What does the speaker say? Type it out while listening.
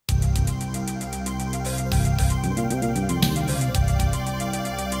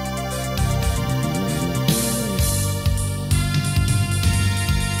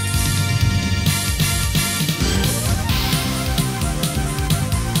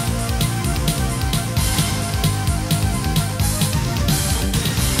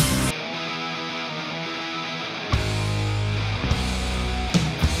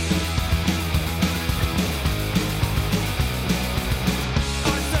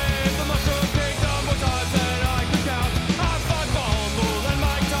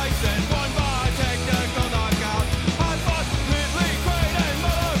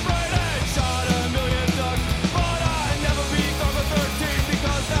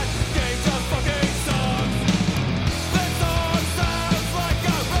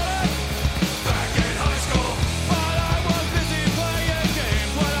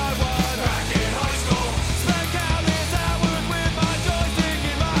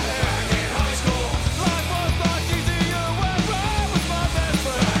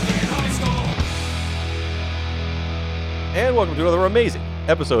welcome to another amazing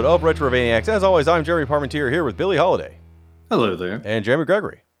episode of Retrovaniacs. As always, I'm Jeremy Parmentier here with Billy Holiday. Hello there. And Jeremy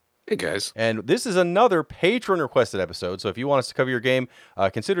Gregory. Hey, guys. And this is another patron-requested episode, so if you want us to cover your game,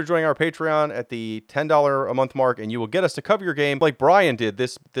 consider joining our Patreon at the $10 a month mark, and you will get us to cover your game like Brian did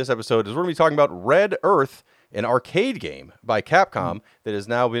this episode, is we're going to be talking about Red Earth, an arcade game by Capcom that has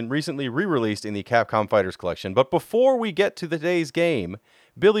now been recently re-released in the Capcom Fighters Collection. But before we get to today's game,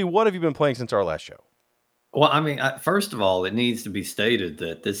 Billy, what have you been playing since our last show? Well, I mean, first of all, it needs to be stated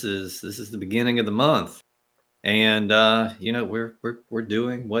that this is the beginning of the month. And we're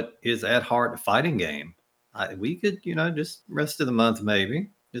doing what is at heart a fighting game. We could, just rest of the month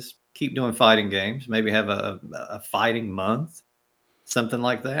maybe just keep doing fighting games. Maybe have a fighting month, something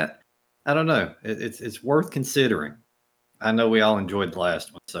like that. I don't know. It's worth considering. I know we all enjoyed the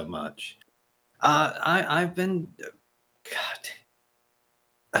last one so much. I've been,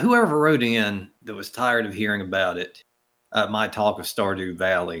 God, whoever wrote in that was tired of hearing about it, my talk of Stardew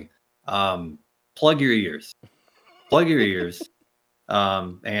Valley. Plug your ears.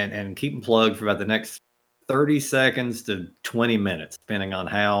 And keep them plugged for about the next 30 seconds to 20 minutes, depending on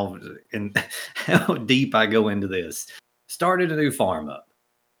how deep I go into this. Started a new farm up.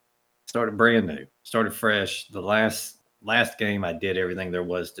 Started brand new. Started fresh. The last game I did everything there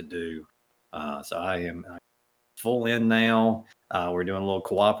was to do. So I'm full in now. We're doing a little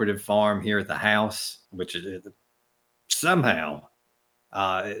cooperative farm here at the house, which is somehow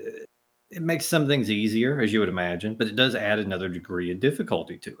it makes some things easier, as you would imagine, but it does add another degree of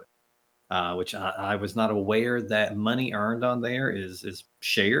difficulty to it, which I was not aware that money earned on there is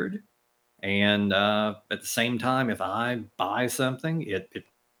shared. And at the same time, if I buy something, it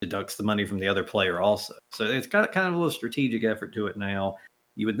deducts the money from the other player also. So it's got kind of a little strategic effort to it now.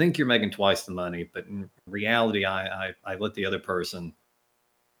 You would think you're making twice the money, but in reality, I let the other person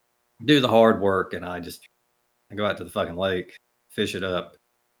do the hard work, and I go out to the fucking lake, fish it up.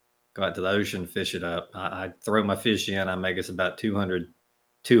 Go out to the ocean, fish it up. I throw my fish in. I make us about 200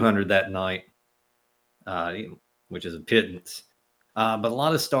 that night, which is a pittance. But a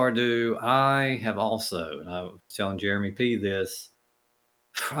lot of Stardew, I have also, and I was telling Jeremy P this,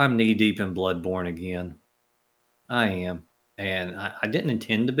 I'm knee deep in Bloodborne again. I am. And I didn't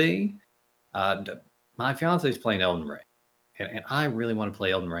intend to be. My fiance is playing Elden Ring. And I really want to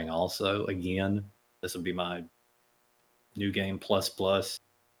play Elden Ring also again. This will be my new game plus.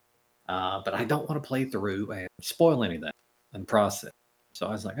 But I don't want to play through and spoil anything in process. So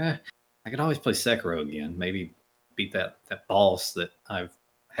I was like, I could always play Sekiro again. Maybe beat that boss that I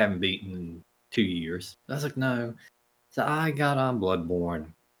haven't beaten in 2 years. I was like, no. So I got on Bloodborne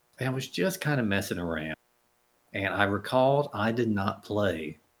and I was just kind of messing around. And I recalled I did not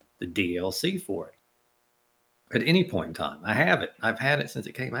play the DLC for it at any point in time. I have it. I've had it since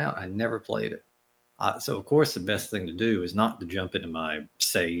it came out. I never played it. So, of course, the best thing to do is not to jump into my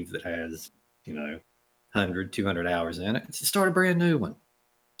save that has, 100, 200 hours in it. It's to start a brand new one.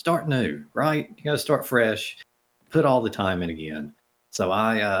 Start new, right? You got to start fresh. Put all the time in again. So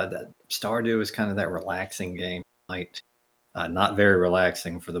that Stardew is kind of that relaxing game. Not very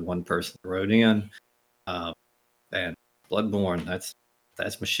relaxing for the one person that wrote in. And Bloodborne, that's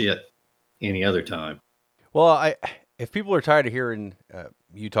my shit any other time. Well, if people are tired of hearing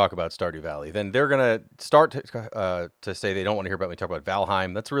you talk about Stardew Valley, then they're going to start to say they don't want to hear about me talk about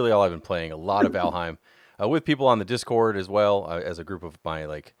Valheim. That's really all I've been playing, a lot of Valheim, with people on the Discord as well, as a group of my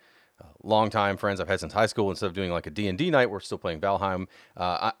longtime friends I've had since high school. Instead of doing like a D&D night, we're still playing Valheim.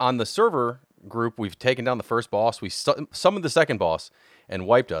 On the server group, we've taken down the first boss. We summoned the second boss and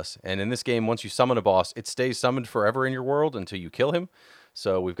wiped us. And in this game, once you summon a boss, it stays summoned forever in your world until you kill him.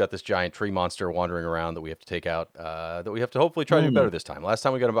 So we've got this giant tree monster wandering around that we have to take out, that we have to hopefully try to do better this time. Last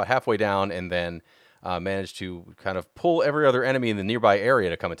time we got about halfway down and then managed to kind of pull every other enemy in the nearby area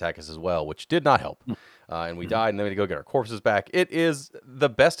to come attack us as well, which did not help. And we died, and then we had to go get our corpses back. It is the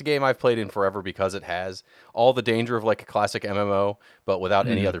best game I've played in forever because it has all the danger of like a classic MMO, but without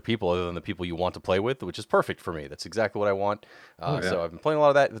any other people other than the people you want to play with, which is perfect for me. That's exactly what I want. So I've been playing a lot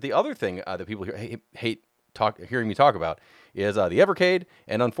of that. But the other thing that people hate hearing me talk about is the Evercade,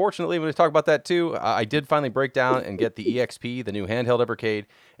 and unfortunately, when we talk about that too, I did finally break down and get the EXP, the new handheld Evercade,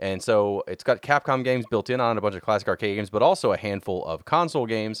 and so it's got Capcom games built in on it, a bunch of classic arcade games, but also a handful of console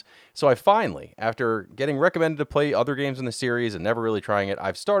games. So I finally, after getting recommended to play other games in the series and never really trying it,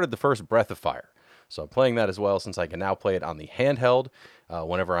 I've started the first Breath of Fire. So I'm playing that as well, since I can now play it on the handheld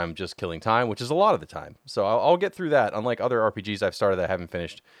whenever I'm just killing time, which is a lot of the time. So I'll get through that. Unlike other RPGs I've started that I haven't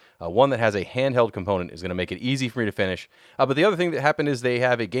finished, one that has a handheld component is going to make it easy for me to finish. But the other thing that happened is they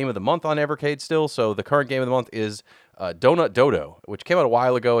have a Game of the Month on Evercade still. So the current Game of the Month is Donut Dodo, which came out a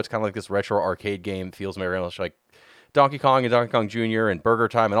while ago. It's kind of like this retro arcade game. It feels very much like Donkey Kong and Donkey Kong Jr. and Burger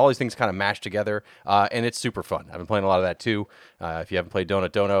Time and all these things kind of mashed together, and it's super fun. I've been playing a lot of that too. If you haven't played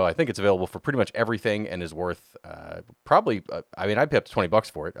Donut Dono, I think it's available for pretty much everything and is worth probably. I'd pay up to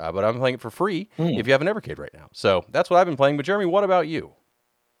 $20 for it, but I'm playing it for free if you have an Evercade right now. So that's what I've been playing. But Jeremy, what about you?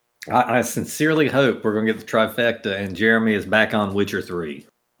 I sincerely hope we're going to get the trifecta, and Jeremy is back on Witcher 3.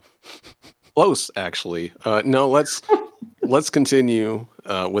 Close, actually. No, let's continue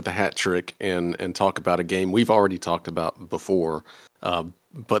with the hat trick and talk about a game we've already talked about before.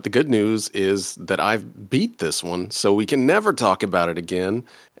 But the good news is that I've beat this one, so we can never talk about it again,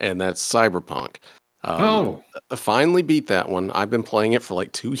 and that's Cyberpunk. I finally beat that one. I've been playing it for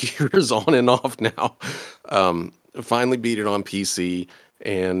like 2 years on and off now. Finally beat it on PC,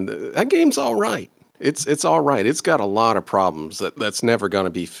 and that game's all right. It's all right. It's got a lot of problems that's never going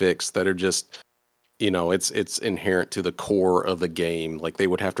to be fixed that are just, it's inherent to the core of the game. Like they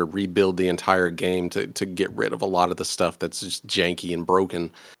would have to rebuild the entire game to get rid of a lot of the stuff that's just janky and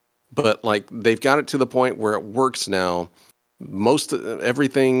broken. But like they've got it to the point where it works now. Most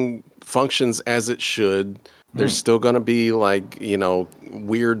everything functions as it should. There's still going to be like,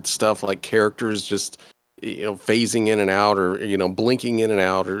 weird stuff like characters just, phasing in and out or, blinking in and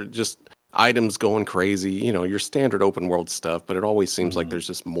out or just items going crazy, your standard open world stuff, but it always seems like there's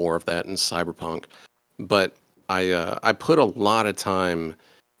just more of that in Cyberpunk. But I put a lot of time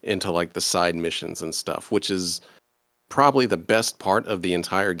into like the side missions and stuff, which is probably the best part of the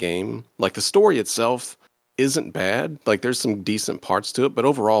entire game. Like the story itself isn't bad. Like there's some decent parts to it, but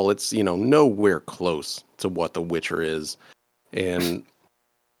overall it's, nowhere close to what The Witcher is. And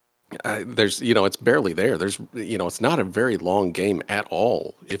there's, it's barely there. There's, it's not a very long game at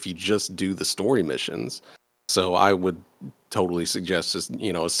all if you just do the story missions. So I would totally suggest just,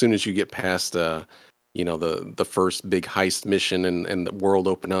 as soon as you get past, the first big heist mission and the world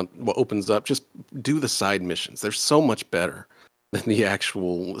opens up, just do the side missions. They're so much better than the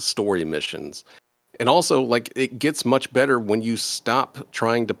actual story missions. And also, like, it gets much better when you stop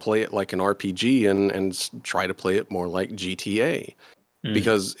trying to play it like an RPG and try to play it more like GTA.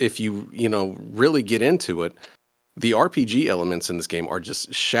 Because if you, really get into it, the RPG elements in this game are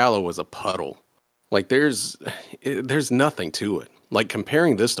just shallow as a puddle. Like there's nothing to it. Like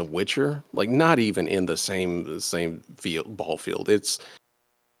comparing this to Witcher, like not even in the same ball field. It's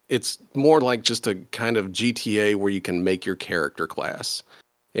more like just a kind of GTA where you can make your character class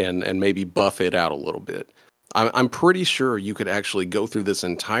and maybe buff it out a little bit. I'm pretty sure you could actually go through this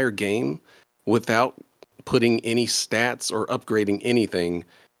entire game without putting any stats or upgrading anything,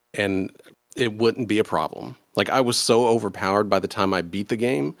 and it wouldn't be a problem. Like I was so overpowered by the time I beat the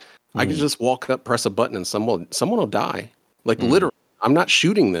game, I could just walk up, press a button, and someone will die. Like literally, I'm not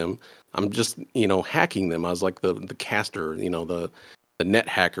shooting them. I'm just hacking them. I was like the caster, the net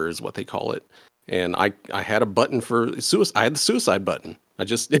hacker is what they call it. And I had a button for suicide. I had the suicide button. I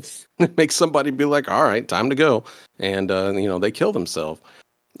just it makes somebody be like, all right, time to go, and they kill themselves.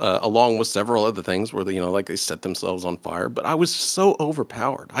 Along with several other things where they set themselves on fire. But I was so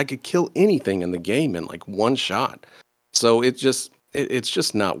overpowered. I could kill anything in the game in like one shot. So it's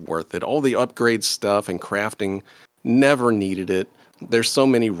just not worth it. All the upgrade stuff and crafting, never needed it. There's so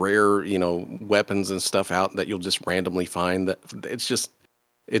many rare, weapons and stuff out that you'll just randomly find that it's just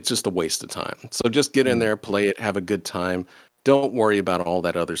a waste of time. So just get in there, play it, have a good time. Don't worry about all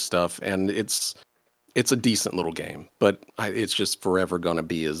that other stuff. And it's a decent little game, but it's just forever going to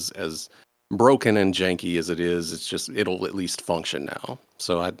be as broken and janky as it is. It's just, it'll at least function now.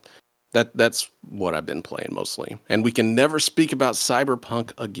 So that's what I've been playing mostly. And we can never speak about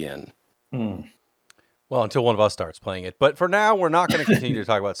Cyberpunk again. Well, until one of us starts playing it. But for now, we're not going to continue to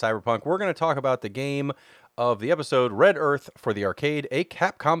talk about Cyberpunk. We're going to talk about the game of the episode, Red Earth for the arcade, a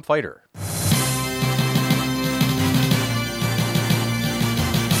Capcom fighter.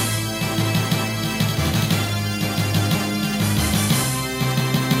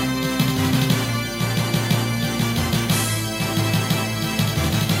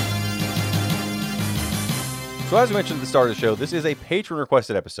 So as we mentioned at the start of the show, this is a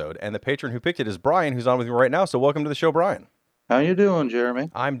patron-requested episode, and the patron who picked it is Brian, who's on with me right now. So welcome to the show, Brian. How you doing,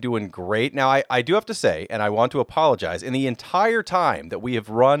 Jeremy? I'm doing great. Now, I do have to say, and I want to apologize, in the entire time that we have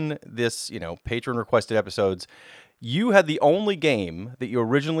run this, patron-requested episodes, you had the only game that you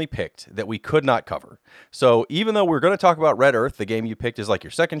originally picked that we could not cover. So even though we're going to talk about Red Earth, the game you picked is like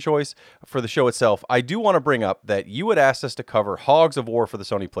your second choice for the show itself, I do want to bring up that you had asked us to cover Hogs of War for the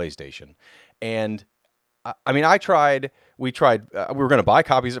Sony PlayStation. And I mean, we were going to buy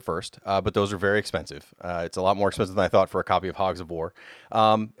copies at first, but those are very expensive. It's a lot more expensive than I thought for a copy of Hogs of War,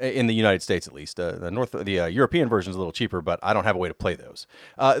 in the United States at least. The European version is a little cheaper, but I don't have a way to play those.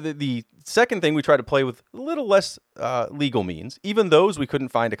 The Second thing, we tried to play with a little less legal means. Even those, we couldn't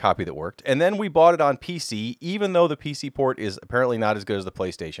find a copy that worked. And then we bought it on PC, even though the PC port is apparently not as good as the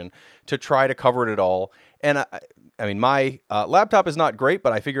PlayStation, to try to cover it at all. And I mean, my laptop is not great,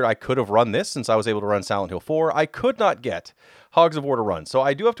 but I figured I could have run this since I was able to run Silent Hill 4. I could not get Hogs of War to run. So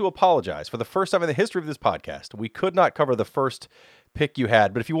I do have to apologize. For the first time in the history of this podcast, we could not cover the first pick you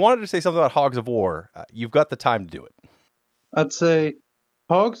had. But if you wanted to say something about Hogs of War, you've got the time to do it. I'd say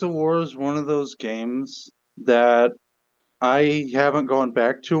Hogs of War is one of those games that I haven't gone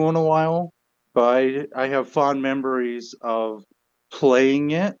back to in a while, but I have fond memories of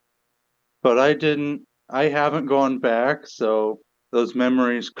playing it, but I haven't gone back, so those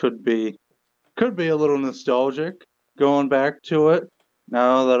memories could be a little nostalgic going back to it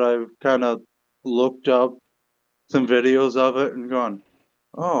now that I've kind of looked up some videos of it and gone,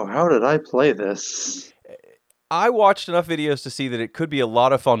 oh, how did I play this? I watched enough videos to see that it could be a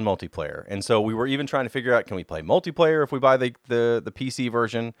lot of fun multiplayer. And so we were even trying to figure out, can we play multiplayer if we buy the PC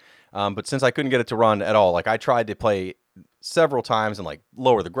version? But since I couldn't get it to run at all, like I tried to play several times and like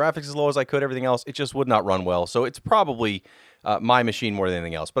lower the graphics as low as I could, everything else, it just would not run well. So it's probably my machine more than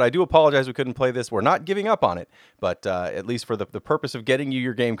anything else. But I do apologize we couldn't play this. We're not giving up on it, but at least for the purpose of getting you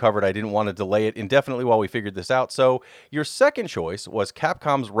your game covered, I didn't want to delay it indefinitely while we figured this out. So your second choice was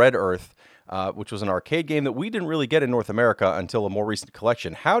Capcom's Red Earth, which was an arcade game that we didn't really get in North America until a more recent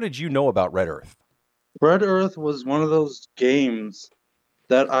collection. How did you know about Red Earth? Red Earth was one of those games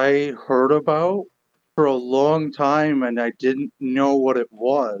that I heard about for a long time and I didn't know what it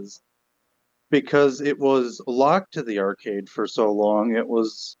was because it was locked to the arcade for so long. It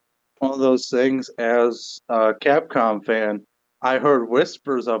was one of those things, as a Capcom fan, I heard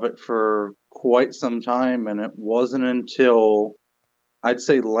whispers of it for quite some time, and it wasn't until I'd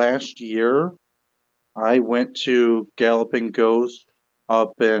say last year I went to Galloping Ghost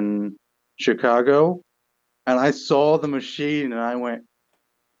up in Chicago and I saw the machine and I went,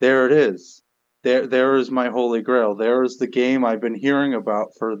 there it is. There is my holy grail. There is the game I've been hearing about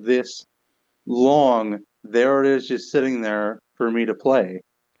for this long. There it is, just sitting there for me to play.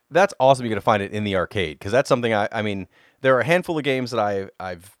 That's awesome. You're going to find it in the arcade, because that's something I mean, there are a handful of games that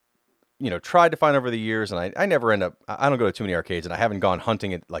I've tried to find over the years, and I never end up, I don't go to too many arcades, and I haven't gone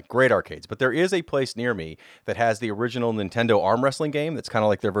hunting at like great arcades, but there is a place near me that has the original Nintendo arm wrestling game that's kind of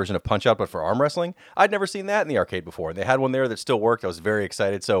like their version of Punch-Out, but for arm wrestling. I'd never seen that in the arcade before, and they had one there that still worked. I was very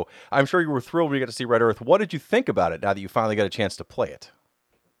excited, so I'm sure you were thrilled when you got to see Red Earth. What did you think about it now that you finally got a chance to play it?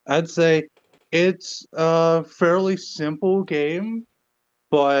 I'd say it's a fairly simple game,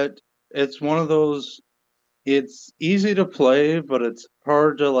 but it's one of those, it's easy to play, but it's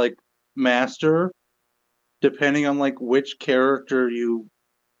hard to like master depending on like which character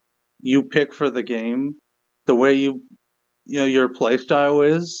you pick for the game. The way your play style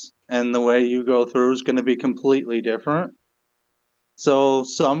is and the way you go through is going to be completely different. So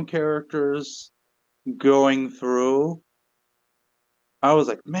some characters going through, I was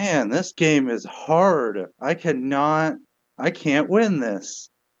like, man, this game is hard. I can't win this.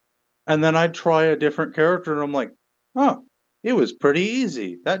 And then I'd try a different character and I'm like, oh, it was pretty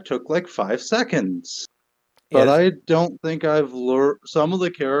easy. That took like 5 seconds. But Yes. I don't think I've learned some of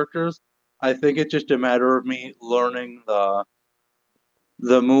the characters. I think it's just a matter of me learning the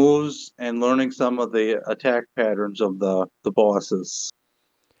moves and learning some of the attack patterns of the bosses.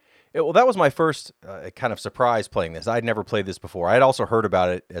 Well, that was my first kind of surprise playing this. I'd never played this before. I had also heard about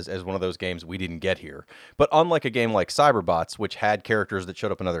it as one of those games we didn't get here. But unlike a game like Cyberbots, which had characters that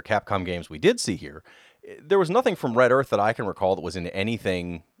showed up in other Capcom games we did see here, there was nothing from Red Earth that I can recall that was in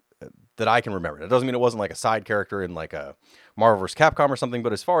anything that I can remember. That doesn't mean it wasn't like a side character in like a Marvel vs. Capcom or something,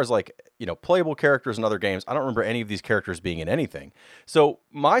 but as far as like, playable characters in other games, I don't remember any of these characters being in anything. So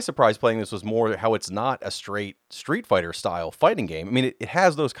my surprise playing this was more how it's not a straight Street Fighter style fighting game. I mean, it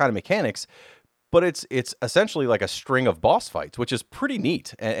has those kind of mechanics, but it's essentially like a string of boss fights, which is pretty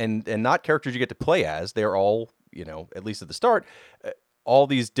neat, and not characters you get to play as. They're all, at least at the start, all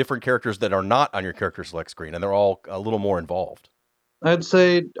these different characters that are not on your character select screen, and they're all a little more involved. I'd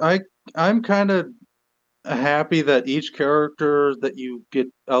say I'm kind of happy that each character that you get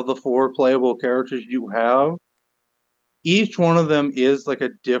of the 4 playable characters you have, each one of them is like a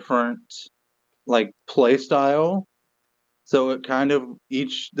different like play style. So it kind of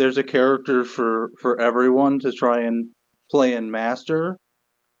there's a character for everyone to try and play and master.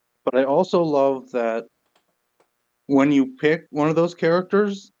 But I also love that when you pick one of those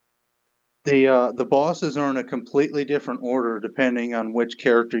characters, the bosses are in a completely different order depending on which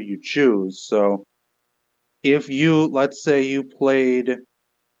character you choose. So if let's say you played,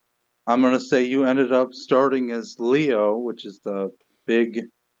 I'm going to say you ended up starting as Leo, which is the big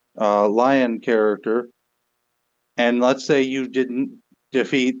lion character, and let's say you didn't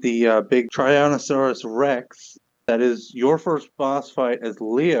defeat the big Tyrannosaurus Rex, that is your first boss fight as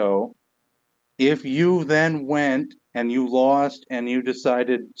Leo. If you then went and you lost and you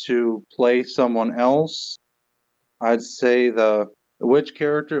decided to play someone else, I'd say the witch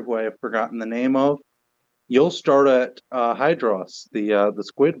character, who I have forgotten the name of, you'll start at Hydros, the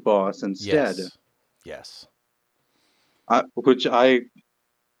squid boss instead. Yes. Which I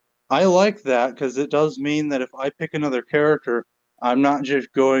like that, because it does mean that if I pick another character, I'm not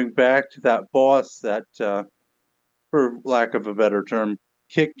just going back to that boss that, for lack of a better term,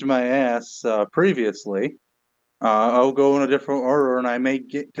 kicked my ass previously. I'll go in a different order, and I may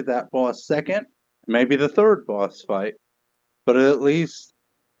get to that boss second, maybe the third boss fight, but it at least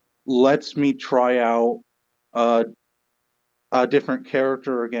lets me try out a different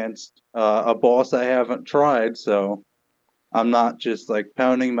character against a boss I haven't tried, so I'm not just like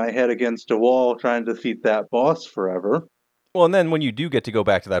pounding my head against a wall trying to defeat that boss forever. Well, and then when you do get to go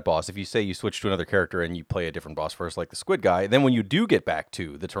back to that boss, if you say you switch to another character and you play a different boss first, like the squid guy, then when you do get back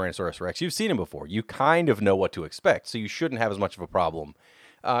to the Tyrannosaurus Rex, you've seen him before. You kind of know what to expect, so you shouldn't have as much of a problem,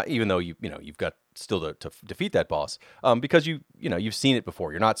 even though you've got still to defeat that boss, because you've seen it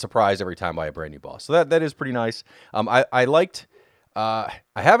before. You're not surprised every time by a brand new boss. So that is pretty nice. I liked. I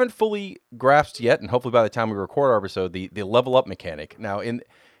haven't fully grasped yet, and hopefully by the time we record our episode, the level up mechanic. Now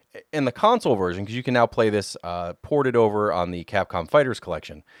in the console version, because you can now play this ported over on the Capcom Fighters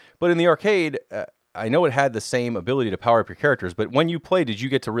collection. But in the arcade, I know it had the same ability to power up your characters, but when you played, did you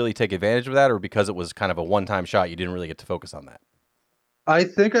get to really take advantage of that, or because it was kind of a one-time shot, you didn't really get to focus on that? I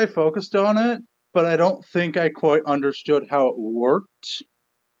think I focused on it, but I don't think I quite understood how it worked.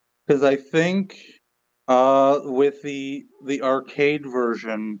 Because I think with the arcade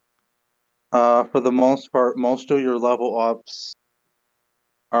version, for the most part, most of your level ups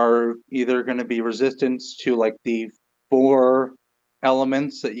are either going to be resistance to like the 4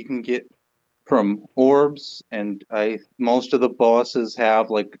 elements that you can get from orbs, and most of the bosses have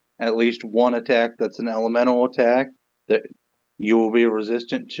like at least one attack that's an elemental attack that you will be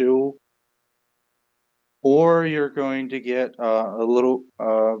resistant to, or you're going to get a little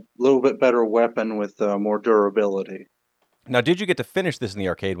bit better weapon with more durability. Now, did you get to finish this in the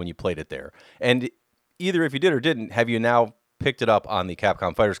arcade when you played it there? And either if you did or didn't, have you now picked it up on the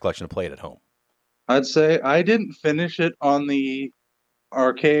Capcom Fighters collection to play it at home? I'd say I didn't finish it on the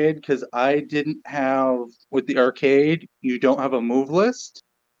arcade because I didn't have, with the arcade, you don't have a move list.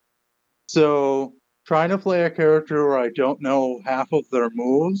 So trying to play a character where I don't know half of their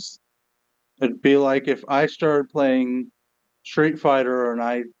moves, it'd be like if I started playing Street Fighter and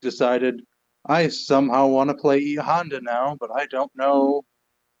I decided I somehow want to play E Honda now, but I don't know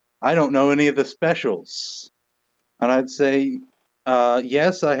any of the specials. And I'd say,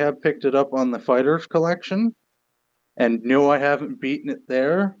 yes, I have picked it up on the Fighters collection, and no, I haven't beaten it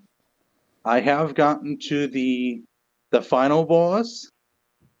there. I have gotten to the final boss,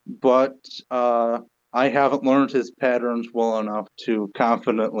 but I haven't learned his patterns well enough to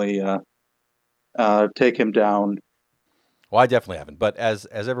confidently take him down. Well, I definitely haven't. But as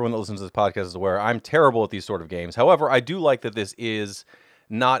everyone that listens to this podcast is aware, I'm terrible at these sort of games. However, I do like that this is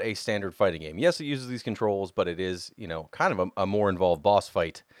not a standard fighting game. Yes, it uses these controls, but it is, kind of a more involved boss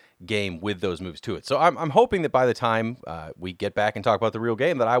fight game with those moves to it. So I'm hoping that by the time we get back and talk about the real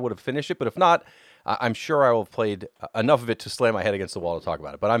game, that I would have finished it. But if not, I'm sure I will have played enough of it to slam my head against the wall to talk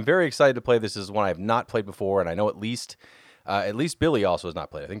about it. But I'm very excited to play this. This is one I have not played before, and I know at least Billy also has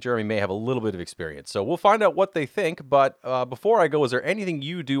not played. I think Jeremy may have a little bit of experience. So we'll find out what they think. But before I go, is there anything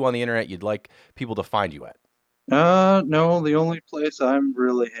you do on the internet you'd like people to find you at? No, the only place I'm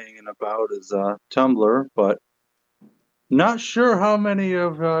really hanging about is Tumblr, but not sure how many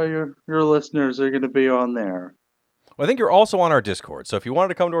of your listeners are going to be on there. Well, I think you're also on our Discord. So if you wanted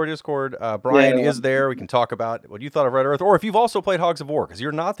to come to our Discord, Brian is there. We can talk about what you thought of Red Earth, or if you've also played Hogs of War, because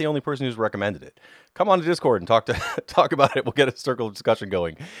you're not the only person who's recommended it. Come on to Discord and talk about it. We'll get a circle of discussion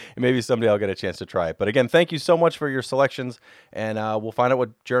going, and maybe someday I'll get a chance to try it. But again, thank you so much for your selections, and we'll find out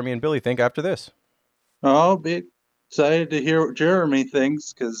what Jeremy and Billy think after this. I'll be excited to hear what Jeremy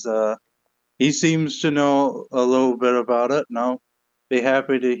thinks, because he seems to know a little bit about it, and I'll be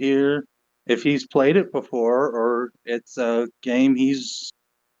happy to hear if he's played it before, or it's a game he's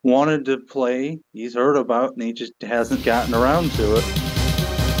wanted to play, he's heard about, and he just hasn't gotten around to it.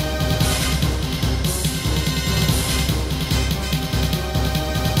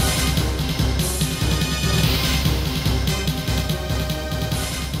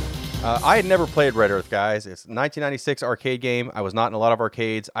 I had never played Red Earth, guys. It's a 1996 arcade game. I was not in a lot of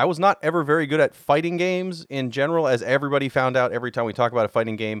arcades. I was not ever very good at fighting games in general, as everybody found out every time we talk about a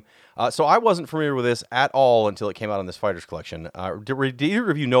fighting game. So I wasn't familiar with this at all until it came out on this Fighters Collection. Did either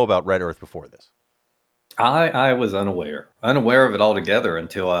of you know about Red Earth before this? I was unaware of it altogether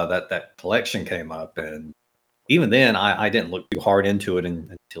until that collection came up, and even then, I didn't look too hard into it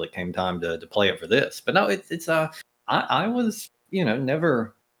until it came time to play it for this. But no, I was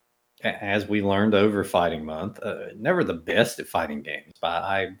never, as we learned over Fighting Month, never the best at fighting games. But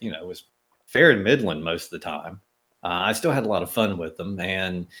I was fair and middling most of the time. I still had a lot of fun with them,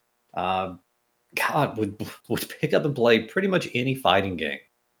 and God would pick up and play pretty much any fighting game.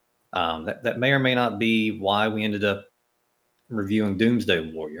 That may or may not be why we ended up reviewing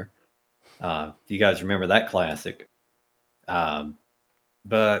Doomsday Warrior. If you guys remember that classic.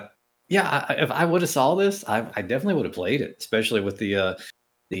 But yeah, if I would have saw this, I definitely would have played it, especially with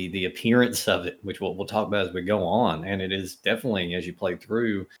the appearance of it, which we'll talk about as we go on. And it is definitely, as you play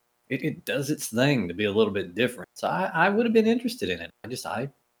through, it does its thing to be a little bit different. So I would have been interested in it. I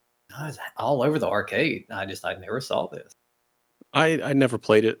was all over the arcade. I never saw this. I never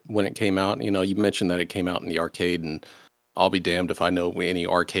played it when it came out. You mentioned that it came out in the arcade, and I'll be damned if I know any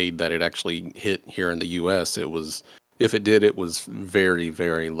arcade that it actually hit here in the U.S. If it did, it was very,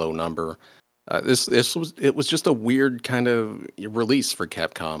 very low number. It was just a weird kind of release for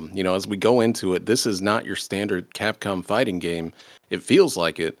Capcom. As we go into it, this is not your standard Capcom fighting game. It feels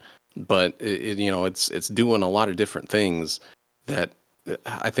like it, but it's doing a lot of different things that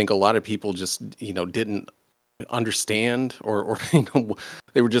I think a lot of people just didn't understand, or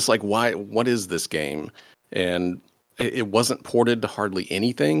they were just like, why? What is this game? And it wasn't ported to hardly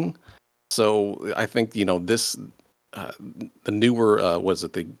anything. So I think this the newer was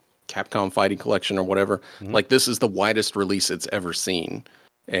it the Capcom Fighting Collection or whatever? Mm-hmm. Like, this is the widest release it's ever seen.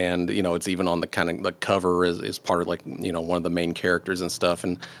 And, it's even on the kind of the cover is part of one of the main characters and stuff.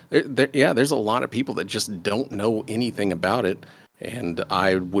 And there's a lot of people that just don't know anything about it. And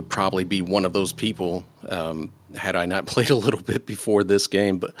I would probably be one of those people had I not played a little bit before this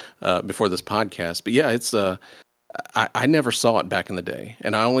game, but before this podcast. But yeah, it's I never saw it back in the day,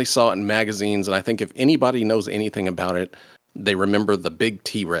 and I only saw it in magazines. And I think if anybody knows anything about it, they remember the big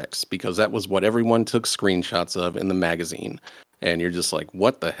T-Rex, because that was what everyone took screenshots of in the magazine. And you're just like,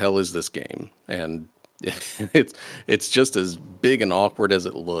 what the hell is this game? And it's just as big and awkward as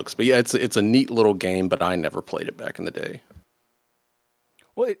it looks. But yeah, it's a neat little game, but I never played it back in the day.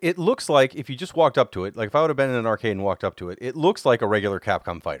 Well, it looks like, if you just walked up to it, like if I would have been in an arcade and walked up to it, it looks like a regular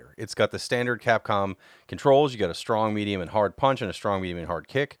Capcom fighter. It's got the standard Capcom controls. You got a strong, medium, and hard punch, and a strong, medium, and hard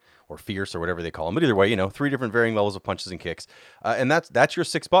kick, or fierce, or whatever they call them. But either way, 3 different varying levels of punches and kicks, and that's your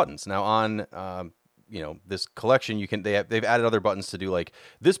 6 buttons. Now on this collection, they've added other buttons to do, like,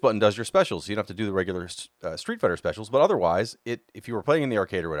 this button does your specials. So you don't have to do the regular Street Fighter specials, but otherwise, if you were playing in the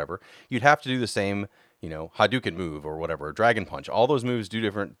arcade or whatever, you'd have to do the same, Hadouken move or whatever, Dragon Punch. All those moves do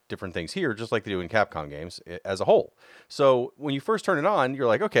different things here, just like they do in Capcom games as a whole. So when you first turn it on, you're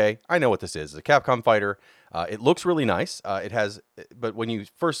like, okay, I know what this is. It's a Capcom fighter. It looks really nice. But when you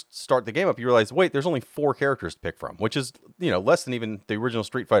first start the game up, you realize, wait, there's only 4 characters to pick from, which is, less than even the original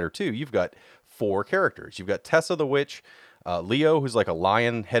Street Fighter 2. You've got 4 characters. You've got Tessa the Witch, Leo, who's like a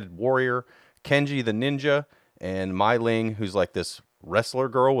lion-headed warrior, Kenji the ninja, and Mai Ling, who's like this wrestler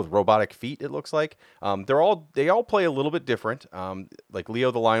girl with robotic feet, it looks like. They all play a little bit different. Like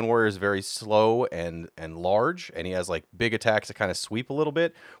Leo the Lion Warrior is very slow and large, and he has like big attacks that kind of sweep a little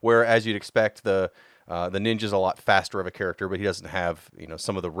bit, whereas you'd expect the ninja's a lot faster of a character, but he doesn't have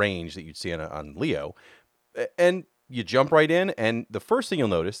some of the range that you'd see on Leo. And you jump right in, and the first thing you'll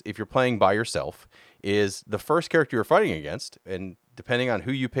notice if you're playing by yourself is the first character you're fighting against, and depending on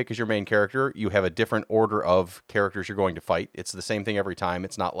who you pick as your main character, you have a different order of characters you're going to fight. It's the same thing every time.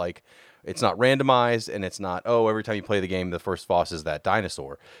 It's not randomized, and it's not, every time you play the game, the first boss is that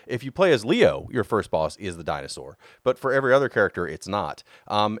dinosaur. If you play as Leo, your first boss is the dinosaur. But for every other character, it's not.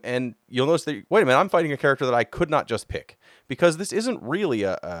 And you'll notice that, wait a minute, I'm fighting a character that I could not just pick. Because this isn't really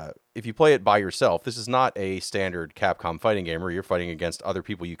if you play it by yourself, this is not a standard Capcom fighting game where you're fighting against other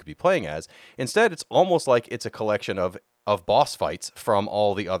people you could be playing as. Instead, it's almost like it's a collection of boss fights from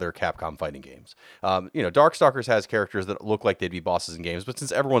all the other Capcom fighting games. Darkstalkers has characters that look like they'd be bosses in games, but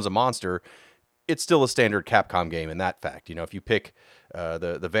since everyone's a monster, it's still a standard Capcom game in that fact. If you pick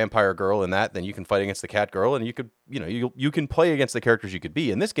the vampire girl in that, then you can fight against the cat girl, and you could, you can play against the characters you could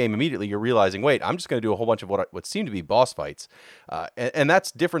be. In this game, immediately you're realizing, wait, I'm just going to do a whole bunch of what seem to be boss fights, and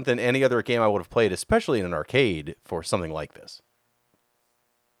that's different than any other game I would have played, especially in an arcade for something like this.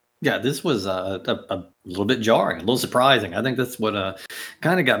 Yeah, this was a little bit jarring, a little surprising. I think that's what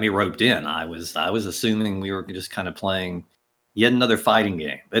kind of got me roped in. I was assuming we were just kind of playing yet another fighting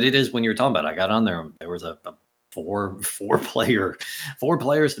game, but it is when you were talking about. I got on there. There was a four players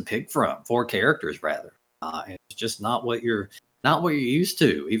to pick from, four characters rather. And it's just not what you're used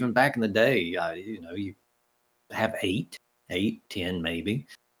to. Even back in the day, you have eight, 10 maybe.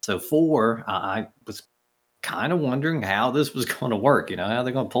 So four, I was kind of wondering how this was going to work. How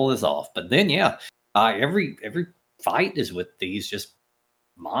they're going to pull this off. But then, yeah, every fight is with these just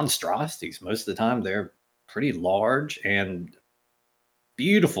monstrosities. Most of the time, they're pretty large and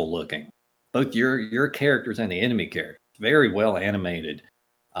beautiful looking. Both your characters and the enemy characters, very well animated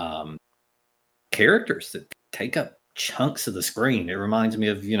characters that take up chunks of the screen. It reminds me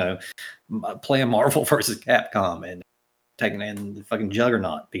of playing Marvel versus Capcom and taking in the fucking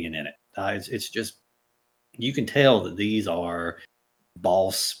Juggernaut being in it. It's just, you can tell that these are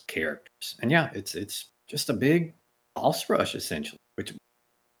boss characters, and yeah, it's just a big boss rush essentially, which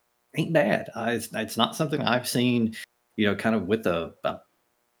ain't bad. It's not something I've seen, kind of with a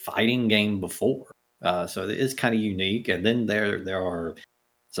fighting game before. So it is kind of unique. And then there are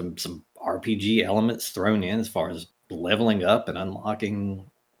some RPG elements thrown in as far as leveling up and unlocking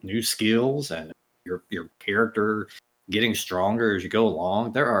new skills and your character getting stronger as you go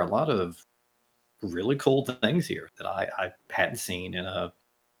along. There are a lot of really cool things here that I hadn't seen in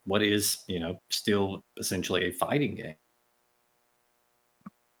what is still essentially a fighting game.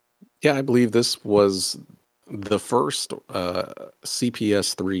 Yeah, I believe this was the first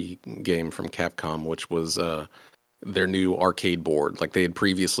CPS3 game from Capcom, which was their new arcade board. Like, they had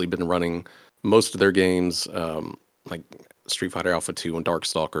previously been running most of their games, like Street Fighter Alpha 2 and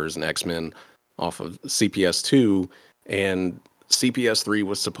Darkstalkers and X-Men, off of CPS2, and CPS3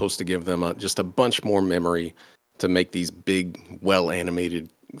 was supposed to give them just a bunch more memory to make these big, well-animated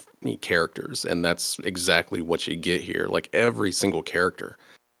characters, and that's exactly what you get here. Like, every single character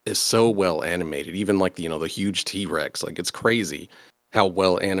is so well animated, even like the huge T-Rex. Like, it's crazy how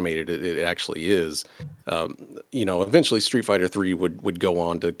well animated it actually is. Eventually Street Fighter 3 would go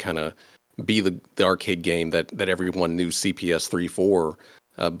on to kind of be the arcade game that everyone knew CPS3 for.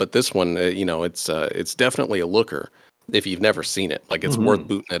 But this one, it's definitely a looker if you've never seen it. Like, it's worth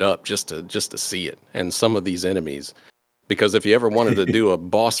booting it up just to see it. And some of these enemies, because if you ever wanted to do a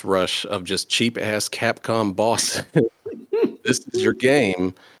boss rush of just cheap ass Capcom bosses, this is your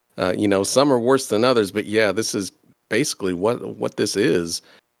game. Some are worse than others, but yeah, this is basically what this is.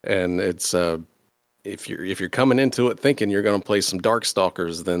 And it's if you're coming into it thinking you're going to play some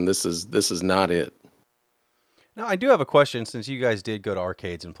Darkstalkers, then this is not it. Now, I do have a question, since you guys did go to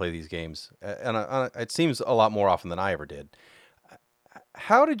arcades and play these games, and it seems a lot more often than I ever did.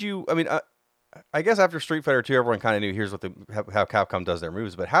 How did you? I mean, I guess after Street Fighter 2, everyone kind of knew here's how Capcom does their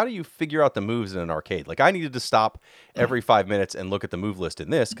moves. But how do you figure out the moves in an arcade? Like, I needed to stop every 5 minutes and look at the move list in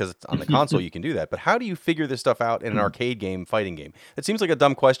this, because on the console you can do that. But how do you figure this stuff out in an arcade game, fighting game? It seems like a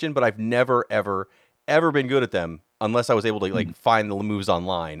dumb question, but I've never ever been good at them unless I was able to find the moves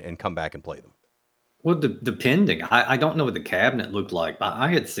online and come back and play them. Well, depending, I don't know what the cabinet looked like, but I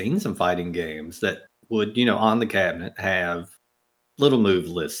had seen some fighting games that would, on the cabinet have little move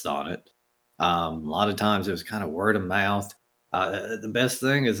lists on it. A lot of times it was kind of word of mouth. The best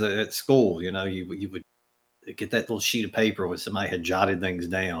thing is at school, you would get that little sheet of paper where somebody had jotted things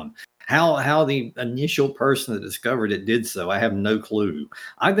down. How the initial person that discovered it did so, I have no clue.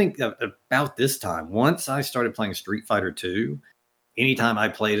 I think about this time, once I started playing Street Fighter 2, anytime I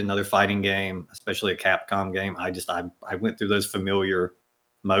played another fighting game, especially a Capcom game, I went through those familiar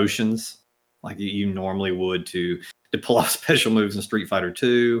motions like you normally would to pull off special moves in Street Fighter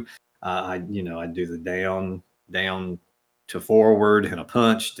 2. I'd do the down to forward and a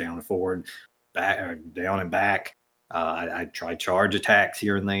punch, down to forward, back, or down and back. I'd try charge attacks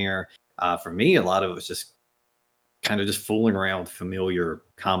here and there. For me, a lot of it was just kind of just fooling around with familiar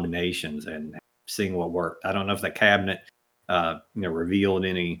combinations and seeing what worked. I don't know if that cabinet revealed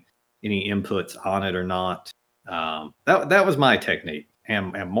any inputs on it or not. That was my technique.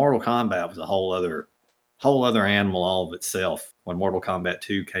 And Mortal Kombat was a whole other animal all of itself when Mortal Kombat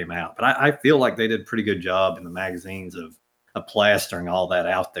 2 came out. But I feel like they did a pretty good job in the magazines of plastering all that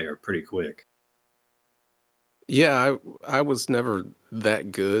out there pretty quick. Yeah, I was never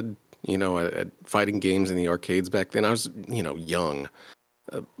that good, at fighting games in the arcades back then. I was, young.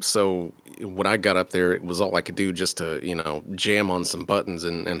 So when I got up there, it was all I could do just to, jam on some buttons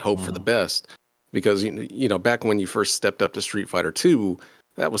and hope for the best. Because, back when you first stepped up to Street Fighter 2,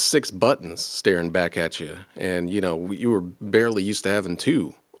 that was 6 buttons staring back at you. And, you were barely used to having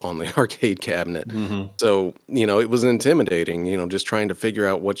 2 on the arcade cabinet. Hmm. So, it was intimidating, just trying to figure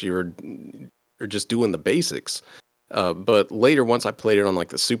out what you're or just doing the basics. But later, once I played it on like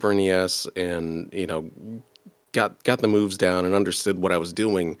the Super NES and, got the moves down and understood what I was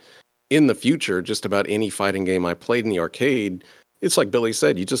doing, in the future, just about any fighting game I played in the arcade, it's like Billy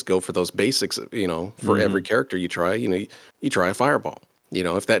said, you just go for those basics, for every character you try, you try a fireball.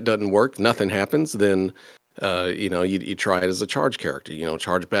 If that doesn't work, nothing happens, then you try it as a charge character,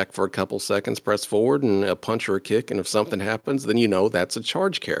 charge back for a couple seconds, press forward and a punch or a kick, and if something happens, then that's a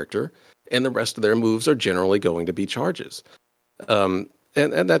charge character, and the rest of their moves are generally going to be charges. And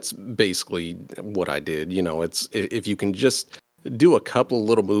that's basically what I did. It's if you can just do a couple of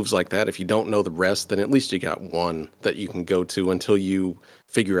little moves like that, if you don't know the rest, then at least you got one that you can go to until you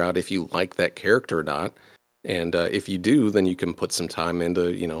figure out if you like that character or not. And if you do, then you can put some time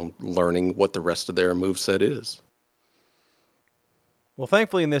into, learning what the rest of their moveset is. Well,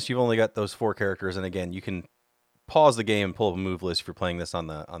 thankfully in this, you've only got those 4 characters. And again, you can pause the game and pull up a move list if you're playing this on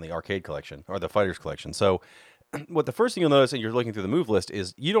the arcade collection or the fighters collection. So what the first thing you'll notice when you're looking through the move list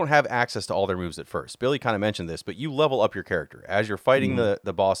is you don't have access to all their moves at first. Billy kind of mentioned this, but you level up your character as you're fighting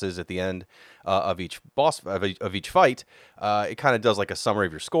the bosses at the end of each boss of each fight. It kind of does like a summary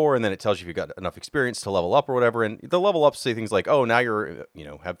of your score, and then it tells you if you've got enough experience to level up or whatever. And the level ups say things like, oh, now you're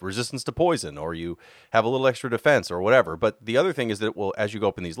have resistance to poison, or you have a little extra defense or whatever. But the other thing is that it will, as you go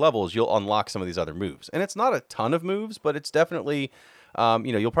up in these levels, you'll unlock some of these other moves, and it's not a ton of moves, but it's definitely.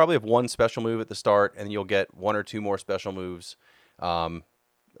 You'll probably have one special move at the start, and you'll get 1 or 2 more special moves,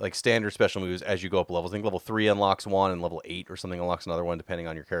 like standard special moves as you go up levels. I think level 3 unlocks one, and level 8 or something unlocks another one, depending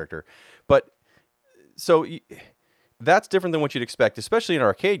on your character. But so that's different than what you'd expect, especially in an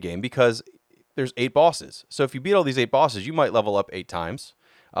arcade game, because there's 8 bosses. So if you beat all these 8 bosses, you might level up 8 times,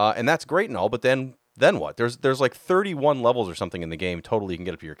 and that's great and all. But then what? There's like 31 levels or something in the game total you can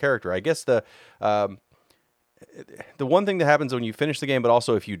get up to your character. I guess the one thing that happens when you finish the game, but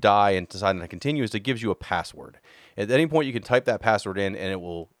also if you die and decide to continue, is it gives you a password. At any point, you can type that password in, and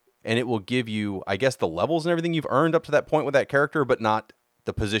it will give you, I guess, the levels and everything you've earned up to that point with that character, but not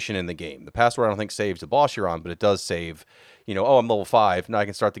the position in the game. The password, I don't think, saves the boss you're on, but it does save, oh, I'm level 5. Now I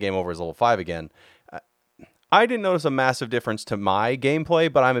can start the game over as level 5 again. I didn't notice a massive difference to my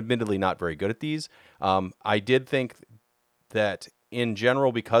gameplay, but I'm admittedly not very good at these. I did think that in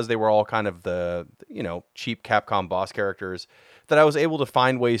general, because they were all kind of the, cheap Capcom boss characters, that I was able to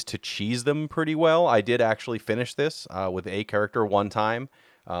find ways to cheese them pretty well. I did actually finish this with a character one time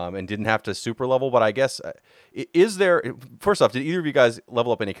and didn't have to super level. But I guess, first off, did either of you guys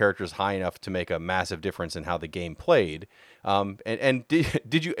level up any characters high enough to make a massive difference in how the game played? And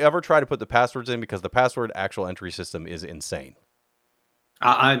did you ever try to put the passwords in? Because the password actual entry system is insane.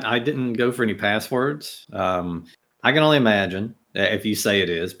 I didn't go for any passwords. I can only imagine if you say it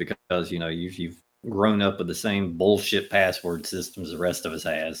is, because you've grown up with the same bullshit password systems the rest of us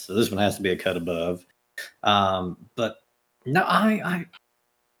has. So this one has to be a cut above. But no, I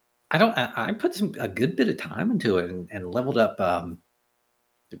put a good bit of time into it and leveled up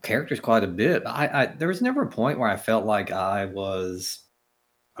the characters quite a bit. There was never a point where I felt like I was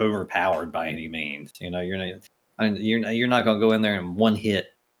overpowered by any means. You're not going to go in there and one hit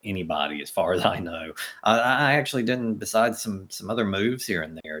anybody, as far as I know. I actually didn't, besides some other moves here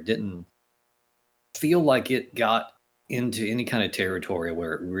and there, didn't feel like it got into any kind of territory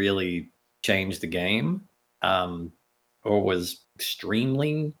where it really changed the game, or was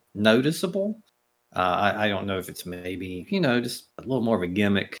extremely noticeable. I don't know if it's maybe, just a little more of a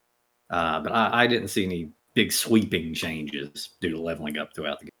gimmick, but I didn't see any big sweeping changes due to leveling up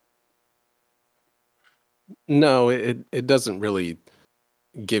throughout the game. No, it doesn't really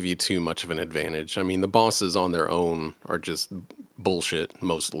give you too much of an advantage. I mean, the bosses on their own are just bullshit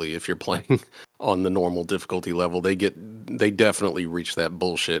mostly. If you're playing on the normal difficulty level, they definitely reach that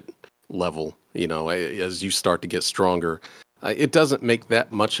bullshit level, as you start to get stronger. It doesn't make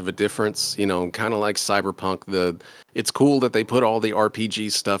that much of a difference, kind of like Cyberpunk. It's cool that they put all the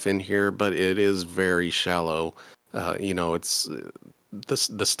RPG stuff in here, but it is very shallow. It's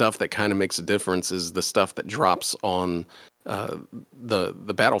the stuff that kind of makes a difference is the stuff that drops on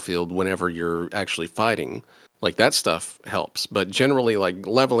the battlefield whenever you're actually fighting. Like, that stuff helps, but generally, like,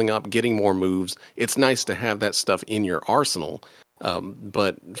 leveling up, getting more moves, it's nice to have that stuff in your arsenal.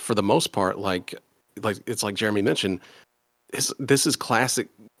 But for the most part, like it's like Jeremy mentioned, this is classic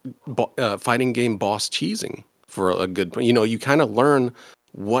fighting game boss cheesing for a good. You kind of learn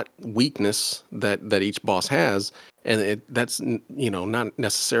what weakness that each boss has, and that's not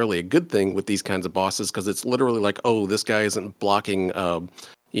necessarily a good thing with these kinds of bosses, because it's literally like, oh, this guy isn't blocking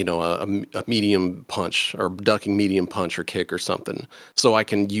a medium punch or ducking medium punch or kick or something, so I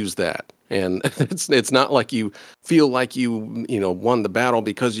can use that. And it's not like you feel like you won the battle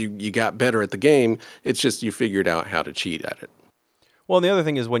because you got better at the game. It's just you figured out how to cheat at it. Well, and the other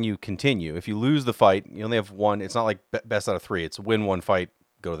thing is when you continue, if you lose the fight, you only have one. It's not like best out of 3. It's win one fight,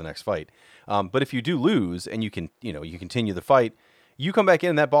 go to the next fight. But if you do lose and you continue the fight, you come back in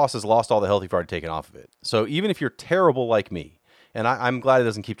and that boss has lost all the health you've already taken off of it. So even if you're terrible like me, and I'm glad it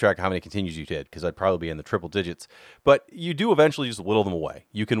doesn't keep track of how many continues you did, because I'd probably be in the triple digits. But you do eventually just whittle them away.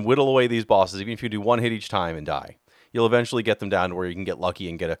 You can whittle away these bosses, even if you do one hit each time and die. You'll eventually get them down to where you can get lucky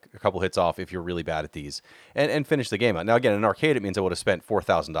and get a couple hits off if you're really bad at these, and finish the game out. Now, again, in an arcade, it means I would have spent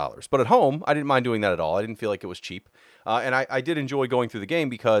 $4,000. But at home, I didn't mind doing that at all. I didn't feel like it was cheap. And I did enjoy going through the game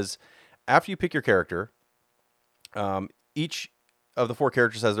because after you pick your character, each of the 4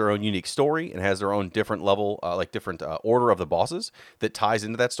 characters has their own unique story and has their own different level, different order of the bosses that ties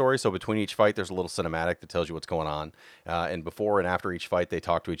into that story. So between each fight, there's a little cinematic that tells you what's going on. And before and after each fight, they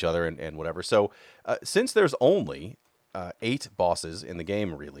talk to each other and whatever. So since there's only 8 bosses in the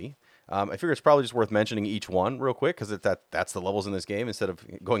game, really, I figure it's probably just worth mentioning each one real quick because that's the levels in this game. Instead of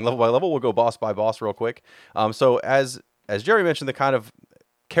going level by level, we'll go boss by boss real quick. So as Jerry mentioned, the kind of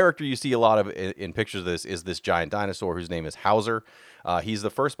character you see a lot of in pictures of this is this giant dinosaur whose name is Hauser. He's the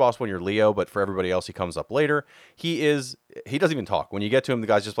first boss when you're Leo, but for everybody else, he comes up later. He doesn't even talk. When you get to him, the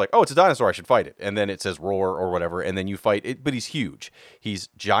guy's just like, oh, it's a dinosaur, I should fight it. And then it says roar or whatever, and then you fight it, but he's huge. He's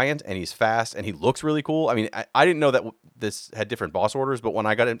giant, and he's fast, and he looks really cool. I mean, I didn't know that this had different boss orders, but when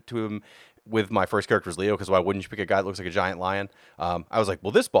I got into him with my first character as Leo, because why wouldn't you pick a guy that looks like a giant lion? I was like,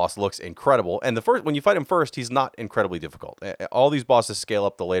 well, this boss looks incredible. And when you fight him first, he's not incredibly difficult. All these bosses scale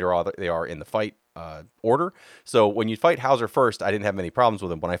up the later they are in the fight order. So when you fight Hauser first, I didn't have many problems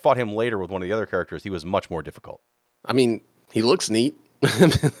with him. When I fought him later with one of the other characters, he was much more difficult. I mean, he looks neat.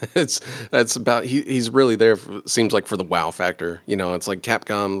 That's about he's really there seems like for the wow factor. It's like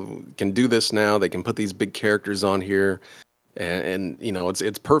Capcom can do this now. They can put these big characters on here. And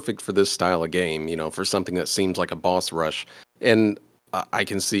it's perfect for this style of game, for something that seems like a boss rush. And I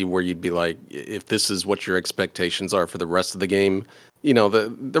can see where you'd be like, if this is what your expectations are for the rest of the game,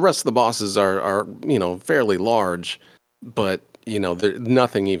 the rest of the bosses are fairly large, but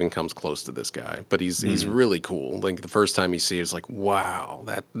nothing even comes close to this guy. But he's really cool. Like the first time you see it, it's like, wow,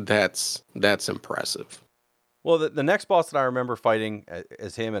 that's impressive. Well, the next boss that I remember fighting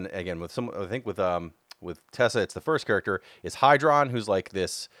as him, and again with Tessa, it's the first character, is Hydron, who's like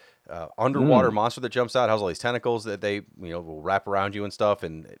this underwater monster that jumps out, has all these tentacles that they will wrap around you and stuff.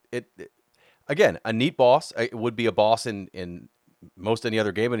 And it again, a neat boss. It would be a boss in most any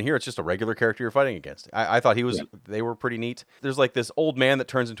other game, and here it's just a regular character you're fighting against. I thought they were pretty neat. There's like this old man that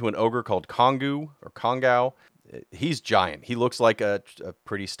turns into an ogre called Kongu or Kongao. He's giant. He looks like a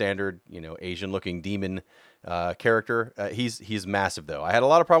pretty standard, Asian looking demon character. He's massive though. I had a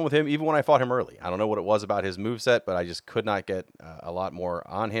lot of problem with him even when I fought him early. I don't know what it was about his moveset, but I just could not get a lot more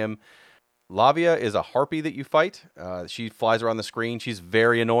on him. Lavia is a harpy that you fight. She flies around the screen. She's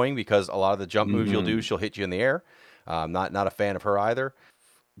very annoying because a lot of the jump moves you'll do, she'll hit you in the air. Not a fan of her either.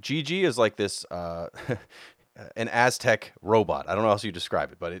 GG is like this an Aztec robot. I don't know how else you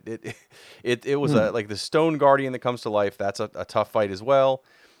describe it, but it was like the stone guardian that comes to life. That's a tough fight as well.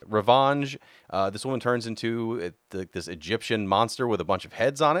 Revenge, this woman turns into this Egyptian monster with a bunch of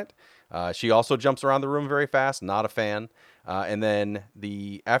heads on it. She also jumps around the room very fast. Not a fan. And then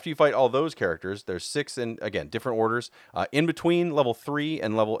after you fight all those characters, there's 6 in, again, different orders. In between level 3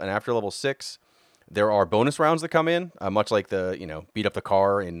 and after level 6, there are bonus rounds that come in, much like the beat up the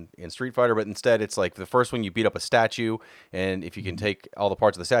car in Street Fighter, but instead it's like the first one you beat up a statue, and if you can take all the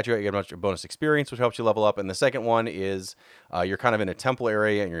parts of the statue out, you get a bunch of bonus experience, which helps you level up. And the second one is you're kind of in a temple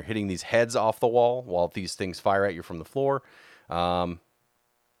area and you're hitting these heads off the wall while these things fire at you from the floor. And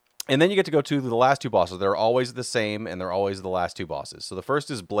then you get to go to the last 2 bosses. They're always the same, and they're always the last 2 bosses. So the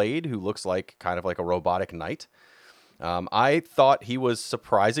first is Blade, who looks like kind of like a robotic knight. I thought he was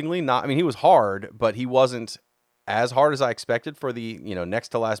surprisingly not. I mean, he was hard, but he wasn't as hard as I expected for the next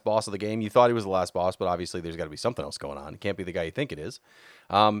to last boss of the game. You thought he was the last boss, but obviously there's got to be something else going on. It can't be the guy you think it is.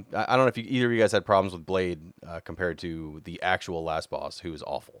 I don't know if either of you guys had problems with Blade compared to the actual last boss, who was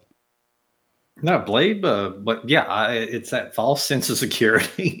awful. No, Blade, but yeah, it's that false sense of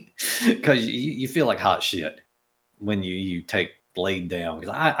security because you feel like hot shit when you take Blade down.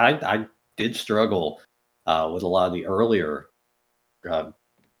 Because I did struggle with a lot of the earlier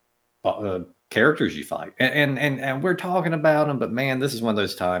characters you fight, and we're talking about them, but man, this is one of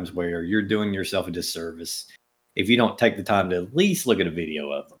those times where you're doing yourself a disservice if you don't take the time to at least look at a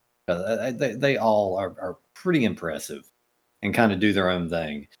video of them. They all are pretty impressive. and kind of do their own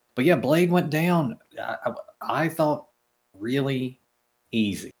thing. But yeah, Blade went down. I thought really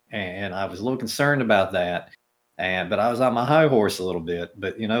easy, and I was a little concerned about that. But I was on my high horse a little bit.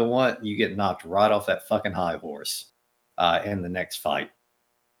 But you know what? You get knocked right off that fucking high horse in the next fight.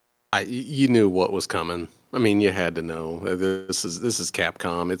 You knew what was coming. I mean, you had to know. This is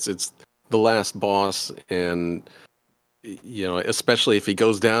Capcom. It's the last boss, and you know, especially if he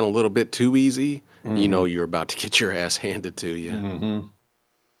goes down a little bit too easy, you know you're about to get your ass handed to you. Mm-hmm.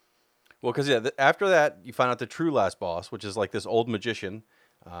 Well, because after that, you find out the true last boss, which is like this old magician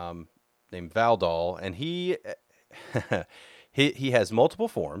named Valdal, and he has multiple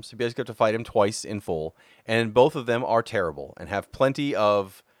forms. You basically have to fight him twice in full, and both of them are terrible and have plenty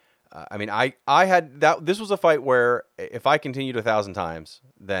of. I mean, I had that. This was a fight where if I continued 1,000 times,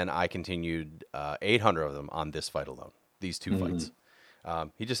 then I continued 800 of them on this fight alone. These two fights.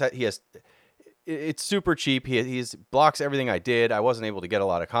 He has. It's super cheap. He's blocks everything I did. I wasn't able to get a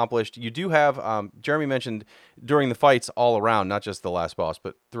lot accomplished. You do have, Jeremy mentioned during the fights all around, not just the last boss,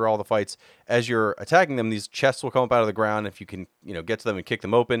 but through all the fights, as you're attacking them, these chests will come up out of the ground. If you can, get to them and kick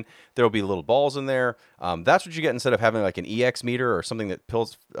them open, there will be little balls in there. That's what you get instead of having like an EX meter or something that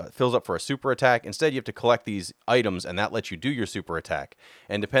fills up for a super attack. Instead, you have to collect these items, and that lets you do your super attack.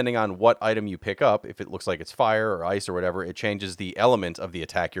 And depending on what item you pick up, if it looks like it's fire or ice or whatever, it changes the element of the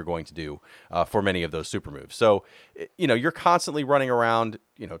attack you're going to do for many of those super moves. So, you're constantly running around,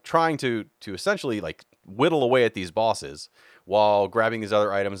 trying to essentially like whittle away at these bosses while grabbing these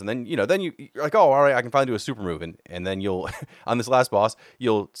other items. And then, you're like, oh, all right, I can finally do a super move. And then you'll, on this last boss,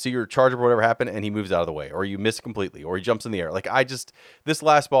 you'll see your charge or whatever happen and he moves out of the way, or you miss completely, or he jumps in the air. Like this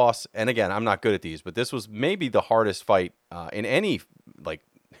last boss, and again, I'm not good at these, but this was maybe the hardest fight in any, like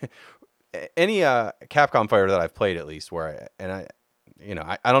any Capcom fighter that I've played, at least, where I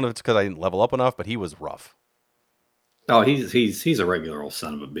don't know if it's because I didn't level up enough, but he was rough. Oh, he's a regular old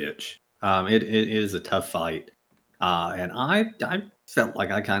son of a bitch. It is a tough fight, and I felt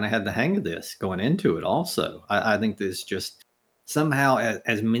like I kind of had the hang of this going into it. Also, I think this just somehow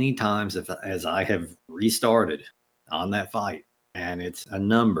as many times as I have restarted on that fight, and it's a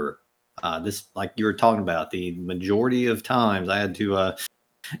number. This, like you were talking about, the majority of times I had to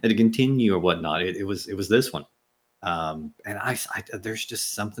continue or whatnot. It was this one. And I there's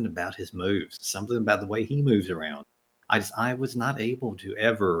just something about his moves, something about the way he moves around. I was not able to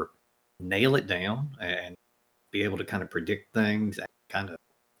ever nail it down and be able to kind of predict things and kind of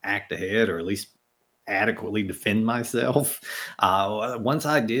act ahead, or at least adequately defend myself. Once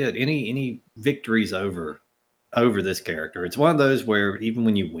I did, any victories over this character, it's one of those where even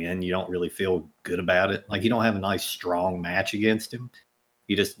when you win, you don't really feel good about it. Like you don't have a nice strong match against him.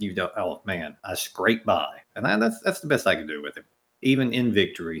 You don't. Oh man, I scraped by, and that's the best I could do with him. Even in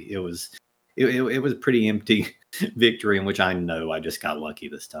victory, it was a pretty empty victory in which I know I just got lucky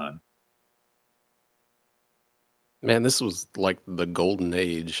this time. Man, this was like the golden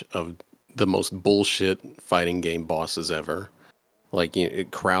age of the most bullshit fighting game bosses ever. Like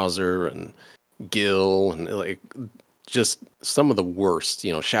Krauser and Gil, and like just some of the worst.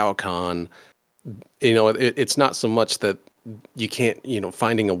 Shao Kahn. It's not so much that you can't,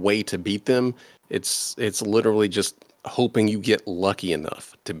 finding a way to beat them. It's literally just hoping you get lucky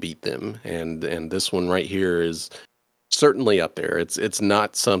enough to beat them. And this one right here is certainly up there. It's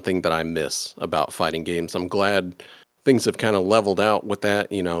not something that I miss about fighting games. I'm glad things have kind of leveled out with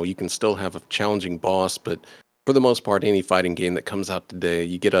that. You can still have a challenging boss, but for the most part, any fighting game that comes out today,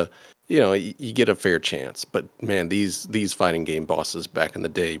 you get a fair chance. But man, these fighting game bosses back in the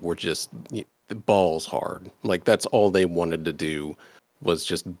day were just balls hard. Like that's all they wanted to do was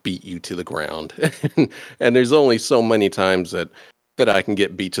just beat you to the ground. And there's only so many times that I can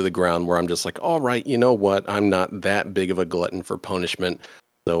get beat to the ground where I'm just like, all right, you know what? I'm not that big of a glutton for punishment,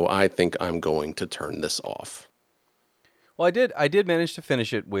 so I think I'm going to turn this off. Well, I did manage to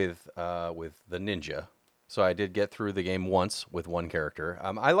finish it with the ninja. So I did get through the game once with one character.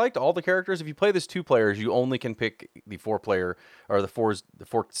 I liked all the characters. If you play this 2 players, you only can pick the 4-player or the four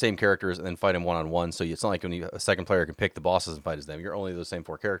same characters and then fight them one-on-one. So it's not like a second player can pick the bosses and fight as them. You're only those same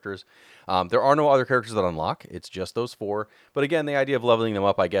 4 characters. There are no other characters that unlock. It's just those 4. But again, the idea of leveling them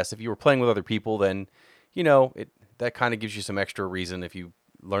up, I guess, if you were playing with other people, then that kind of gives you some extra reason if you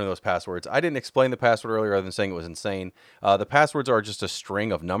learn those passwords. I didn't explain the password earlier other than saying it was insane. The passwords are just a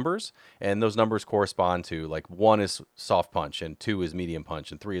string of numbers, and those numbers correspond to, like, 1 is soft punch, and 2 is medium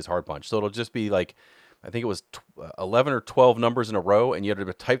punch, and 3 is hard punch. So it'll just be like, I think it was 11 or 12 numbers in a row, and you have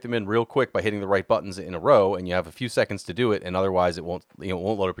to type them in real quick by hitting the right buttons in a row, and you have a few seconds to do it, and otherwise it won't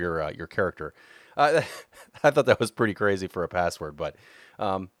load up your character. I thought that was pretty crazy for a password, but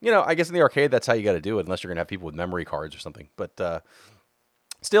I guess in the arcade that's how you got to do it, unless you're gonna have people with memory cards or something. But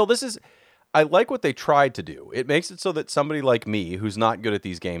still, I like what they tried to do. It makes it so that somebody like me, who's not good at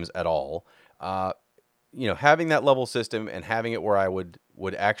these games at all, having that level system and having it where I would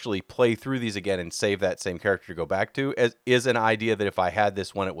actually play through these again and save that same character to go back to is an idea that if I had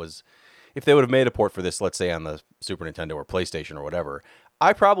this when if they would have made a port for this, let's say on the Super Nintendo or PlayStation or whatever,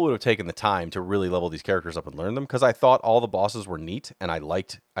 I probably would have taken the time to really level these characters up and learn them, because I thought all the bosses were neat and I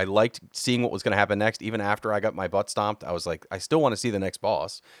liked seeing what was going to happen next. Even after I got my butt stomped, I was like, I still want to see the next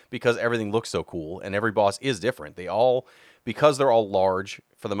boss because everything looks so cool and every boss is different. Because they're all large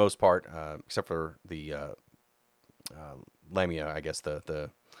for the most part, except for the Lamia, I guess the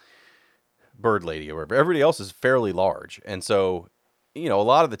bird lady or whatever. Everybody else is fairly large, and so a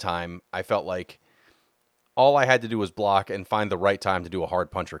lot of the time I felt like all I had to do was block and find the right time to do a hard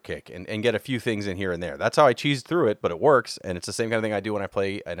punch or kick and get a few things in here and there. That's how I cheesed through it, but it works, and it's the same kind of thing I do when I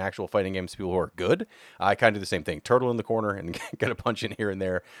play an actual fighting game to people who are good. I kind of do the same thing. Turtle in the corner and get a punch in here and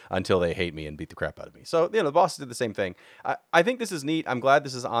there until they hate me and beat the crap out of me. So, the bosses did the same thing. I think this is neat. I'm glad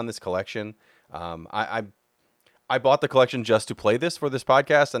this is on this collection. I bought the collection just to play this for this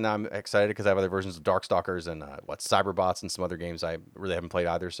podcast, and now I'm excited because I have other versions of Darkstalkers and Cyberbots and some other games I really haven't played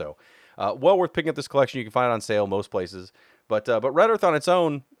either. So, well worth picking up this collection. You can find it on sale most places, but Red Earth on its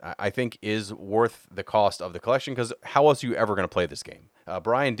own, I think, is worth the cost of the collection, because how else are you ever going to play this game?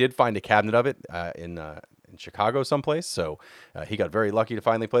 Brian did find a cabinet of it in Chicago someplace, so he got very lucky to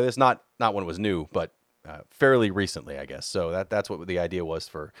finally play this. Not when it was new, but fairly recently, I guess. So that's what the idea was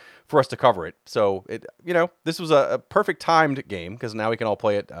for us to cover it. So this was a perfect timed game, because now we can all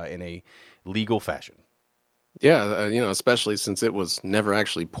play it in a legal fashion. Yeah, especially since it was never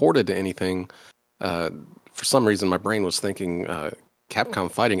actually ported to anything. For some reason, my brain was thinking Capcom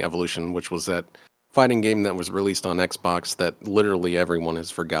Fighting Evolution, which was that fighting game that was released on Xbox that literally everyone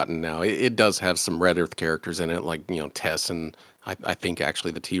has forgotten now. It does have some Red Earth characters in it, like Tess and I think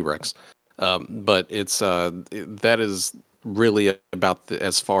actually the T-Rex. But it's that is really about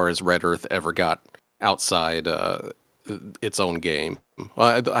as far as Red Earth ever got outside its own game.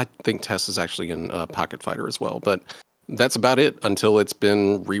 I think Tess is actually in Pocket Fighter as well, but that's about it until it's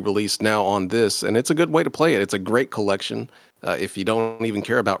been re-released now on this, and it's a good way to play it. It's a great collection. If you don't even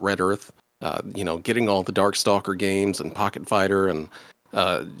care about Red Earth, getting all the Darkstalker games and Pocket Fighter and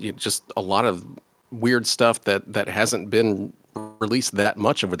just a lot of weird stuff that hasn't been released that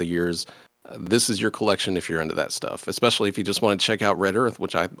much over the years. This is your collection if you're into that stuff, especially if you just want to check out Red Earth,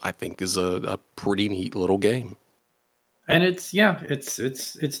 which I think is a pretty neat little game. And it's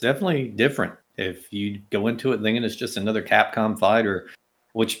definitely different. If you go into it thinking it's just another Capcom fighter,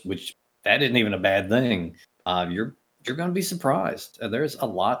 which that isn't even a bad thing, you're going to be surprised. There's a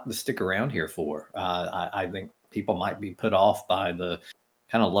lot to stick around here for. I think people might be put off by the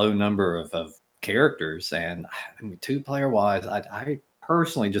kind of low number of characters, and I mean, 2-player wise, I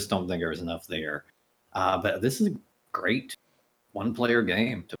personally just don't think there's enough there. But this is a great 1-player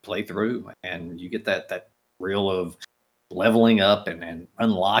game to play through, and you get that thrill of leveling up and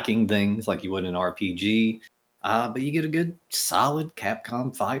unlocking things like you would in an RPG. But you get a good, solid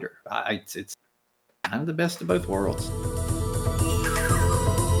Capcom fighter. It's kind of the best of both worlds.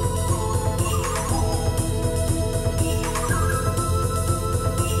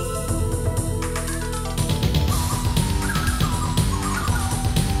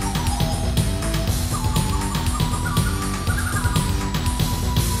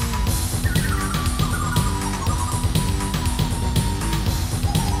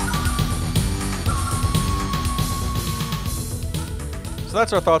 So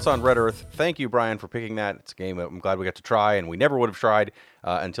that's our thoughts on Red Earth. Thank you, Brian, for picking that. It's a game I'm glad we got to try, and we never would have tried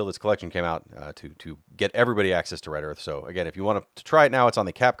until this collection came out to get everybody access to Red Earth. So again, if you want to try it now, it's on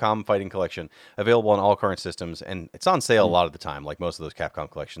the Capcom Fighting Collection, available on all current systems, and it's on sale a lot of the time, like most of those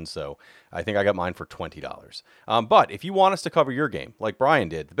Capcom collections. So I think I got mine for $20. But if you want us to cover your game, like Brian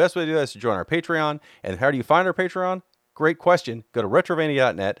did, the best way to do that is to join our Patreon. And how do you find our Patreon? Great question. Go to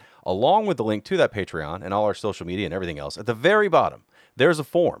retrovania.net, along with the link to that Patreon and all our social media and everything else. At the very bottom, there's a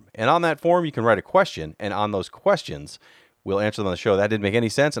form, and on that form you can write a question, and on those questions we'll answer them on the show. That didn't make any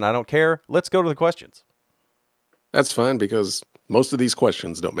sense, and I don't care. Let's go to the questions. That's fine, because most of these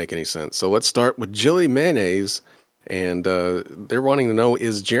questions don't make any sense. So let's start with Jilly Mayonnaise, and they're wanting to know,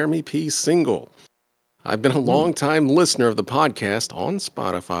 is Jeremy P single? I've been a long-time listener of the podcast on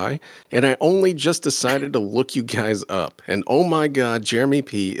Spotify, and I only just decided to look you guys up. And oh my God, Jeremy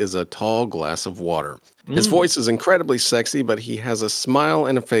P is a tall glass of water. His voice is incredibly sexy, but he has a smile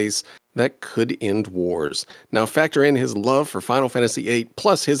and a face that could end wars. Now factor in his love for Final Fantasy VIII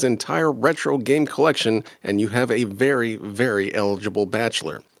plus his entire retro game collection, and you have a very, very eligible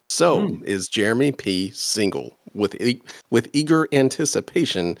bachelor. So, is Jeremy P. single? With eager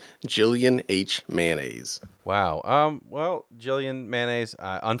anticipation, Jillian H. Mayonnaise. Wow. Well, Jillian Mayonnaise,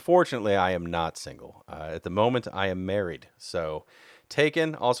 unfortunately, I am not single. At the moment, I am married. So,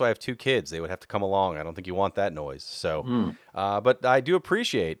 taken. Also, I have 2 kids. They would have to come along. I don't think you want that noise. So, but I do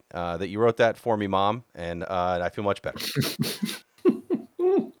appreciate that you wrote that for me, Mom, and I feel much better.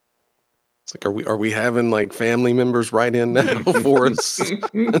 It's like, are we having like family members write in now for us?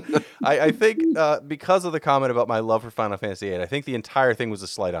 I think because of the comment about my love for Final Fantasy VIII, I think the entire thing was a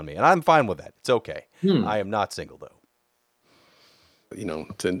slight on me, and I'm fine with that. It's okay. I am not single though. You know,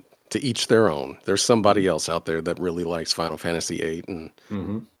 to each their own. There's somebody else out there that really likes Final Fantasy VIII,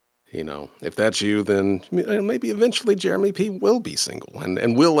 and you know, if that's you, then maybe eventually Jeremy P. will be single,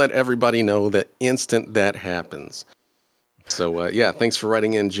 and we'll let everybody know the instant that happens. So, yeah, thanks for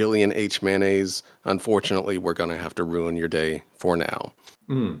writing in, Jillian H. Mayonnaise. Unfortunately, we're going to have to ruin your day for now.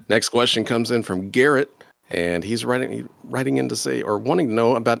 Next question comes in from Garrett, and he's writing in to say, or wanting to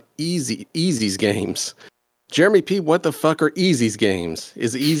know about Easy's games. Jeremy P., what the fuck are Easy's games?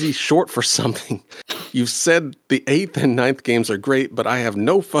 Is Easy short for something? You've said the 8th and 9th games are great, but I have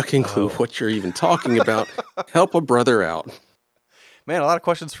no fucking clue what you're even talking about. Help a brother out. Man, a lot of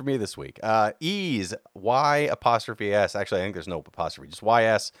questions for me this week. Ease, Y''S. Actually, I think there's no apostrophe, just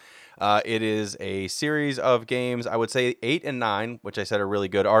YS. It is a series of games. I would say 8 and 9, which I said are really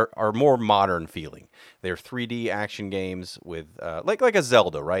good, are more modern feeling. They're 3D action games with like a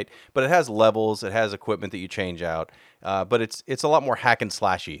Zelda, right? But it has levels, it has equipment that you change out. But it's a lot more hack and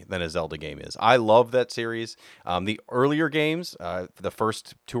slashy than a Zelda game is. I love that series. The earlier games, the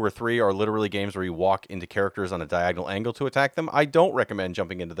first 2 or 3 are literally games where you walk into characters on a diagonal angle to attack them. I don't recommend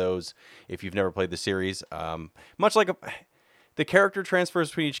jumping into those if you've never played the series. Much like the character transfers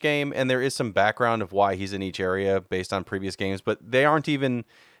between each game, and there is some background of why he's in each area based on previous games, but they aren't even,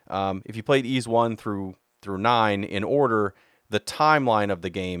 if you played Ease 1 through 9 in order, the timeline of the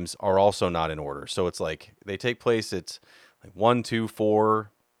games are also not in order. So it's like they take place, it's like 1, 2,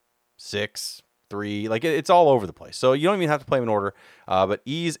 4, 6, 3, like it's all over the place. So you don't even have to play them in order. But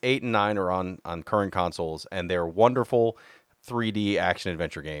Ease 8 and 9 are on current consoles, and they're wonderful 3D action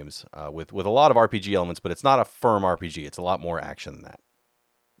adventure games with a lot of RPG elements, but it's not a firm RPG. It's a lot more action than that.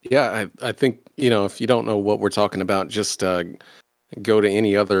 Yeah, I think, you know, if you don't know what we're talking about, just go to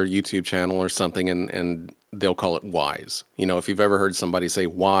any other YouTube channel or something and they'll call it Wise. You know, if you've ever heard somebody say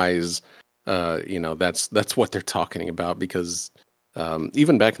Wise, you know, that's what they're talking about, because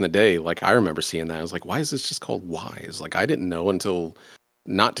even back in the day, like I remember seeing that. I was like, why is this just called Wise? Like I didn't know until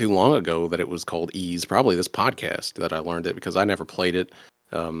not too long ago that it was called Ease. Probably this podcast that I learned it, because I never played it.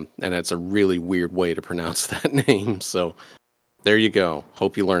 And it's a really weird way to pronounce that name. So there you go.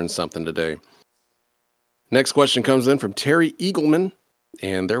 Hope you learned something today. Next question comes in from Terry Eagleman,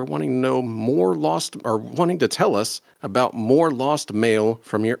 and they're wanting to know wanting to tell us about more lost mail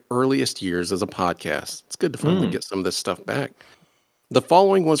from your earliest years as a podcast. It's good to finally get some of this stuff back. The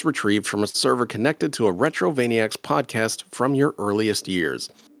following was retrieved from a server connected to a Retrovaniacs podcast from your earliest years.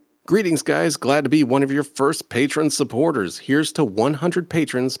 Greetings, guys. Glad to be one of your first patron supporters. Here's to 100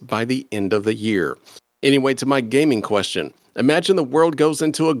 patrons by the end of the year. Anyway, to my gaming question. Imagine the world goes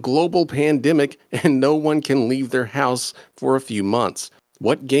into a global pandemic and no one can leave their house for a few months.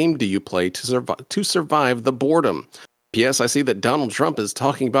 What game do you play to survive the boredom? P.S. I see that Donald Trump is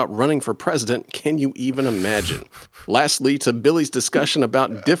talking about running for president. Can you even imagine? Lastly, to Billy's discussion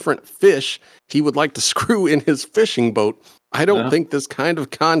about different fish he would like to screw in his fishing boat, I don't think this kind of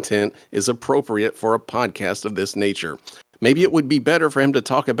content is appropriate for a podcast of this nature. Maybe it would be better for him to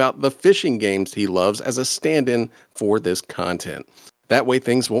talk about the fishing games he loves as a stand-in for this content. That way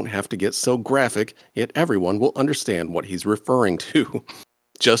things won't have to get so graphic, yet everyone will understand what he's referring to.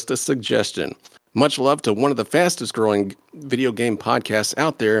 Just a suggestion. Much love to one of the fastest growing video game podcasts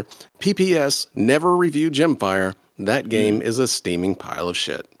out there. PPS, never review Gemfire. That game is a steaming pile of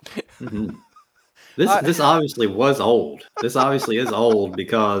shit. This obviously was old. This obviously is old,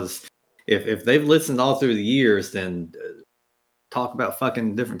 because if they've listened all through the years, then talk about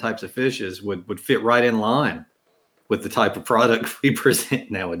fucking different types of fishes would fit right in line with the type of product we present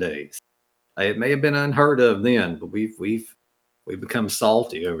nowadays. It may have been unheard of then, but we've become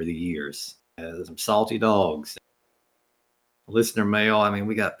salty over the years. Some salty dogs. Listener mail. I mean,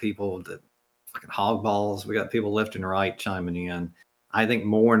 we got people that fucking hog balls. We got people left and right chiming in. I think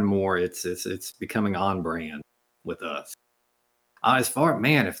more and more it's becoming on brand with us.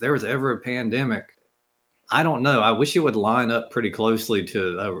 If there was ever a pandemic, I don't know. I wish it would line up pretty closely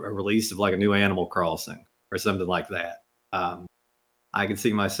to a release of like a new Animal Crossing or something like that. I can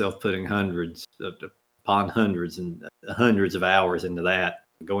see myself putting hundreds upon hundreds and hundreds of hours into that,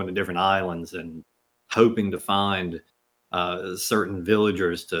 going to different islands and hoping to find certain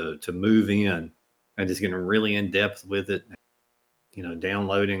villagers to move in, and just getting really in depth with it.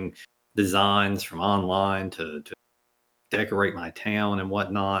 Downloading designs from online to decorate my town and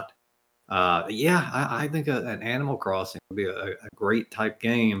whatnot. I think an Animal Crossing would be a great type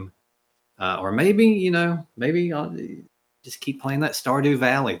game. Or maybe I'll just keep playing that Stardew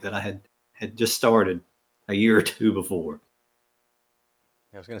Valley that I had just started a year or two before.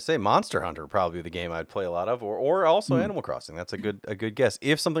 I was going to say Monster Hunter would probably be the game I'd play a lot of, or also Animal Crossing. That's a good guess.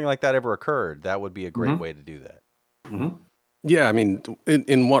 If something like that ever occurred, that would be a great way to do that. Mm-hmm. Yeah, I mean,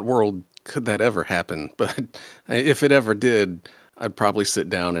 in what world could that ever happen? But if it ever did, I'd probably sit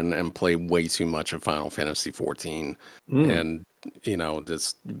down and play way too much of Final Fantasy XIV, and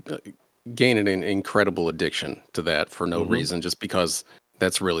just gain an incredible addiction to that for no reason, just because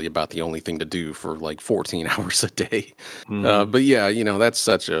that's really about the only thing to do for like 14 hours a day. But yeah, that's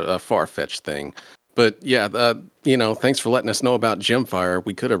such a far-fetched thing. But yeah, thanks for letting us know about Gemfire.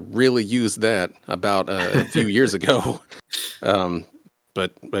 We could have really used that about a few years ago.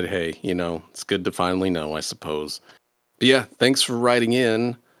 But hey, it's good to finally know, I suppose. But yeah, thanks for writing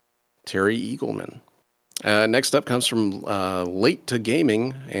in, Terry Eagleman. Next up comes from Late to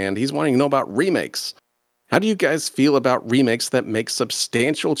Gaming, and he's wanting to know about remakes. How do you guys feel about remakes that make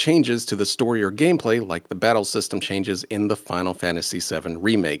substantial changes to the story or gameplay, like the battle system changes in the Final Fantasy VII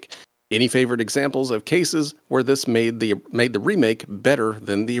Remake? Any favorite examples of cases where this made the remake better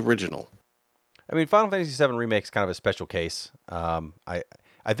than the original? I mean, Final Fantasy VII Remake is kind of a special case. I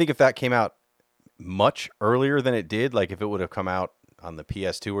think if that came out much earlier than it did, like if it would have come out on the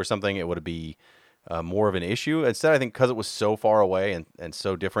PS2 or something, it would be more of an issue. Instead, I think because it was so far away and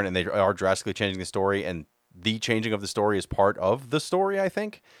so different, and they are drastically changing the story, and the changing of the story is part of the story, I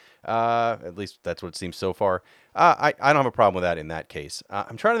think. At least that's what it seems so far. I don't have a problem with that in that case.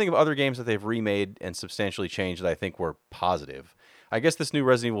 I'm trying to think of other games that they've remade and substantially changed that I think were positive. I guess this new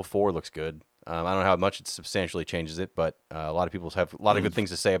Resident Evil 4 looks good. I don't know how much it substantially changes it, but a lot of people have a lot of good things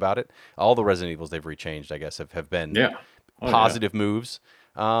to say about it. All the Resident Evils they've rechanged, I guess, have been positive moves.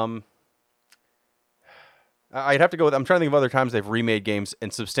 I'd have to go with. I'm trying to think of other times they've remade games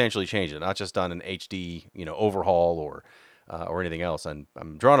and substantially changed it, not just done an HD, overhaul or anything else. And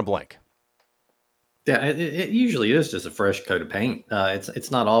I'm drawing a blank. Yeah, it usually is just a fresh coat of paint.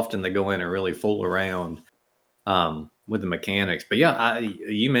 It's not often they go in and really fool around with the mechanics. But yeah,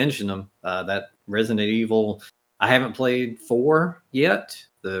 you mentioned them. That Resident Evil, I haven't played 4 yet,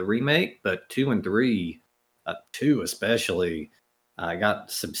 the remake, but 2 and 3, 2 especially, got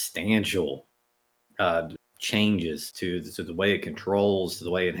substantial changes to the way it controls, to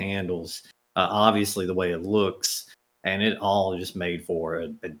the way it handles, obviously the way it looks, and it all just made for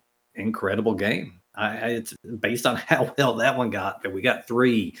an incredible game. It's based on how well that one got, but we got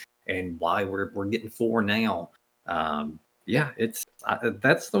 3, and why we're getting 4 now. That's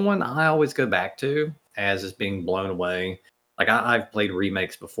the one I always go back to as is being blown away. Like I've played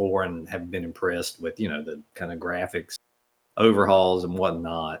remakes before and have been impressed with the kind of graphics overhauls and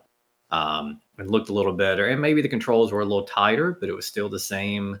whatnot. It looked a little better, and maybe the controls were a little tighter, but it was still the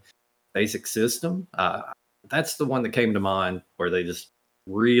same basic system. That's the one that came to mind where they just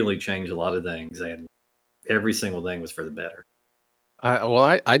really changed a lot of things, and every single thing was for the better.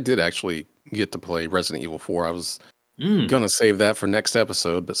 I did actually get to play Resident Evil 4. I was gonna save that for next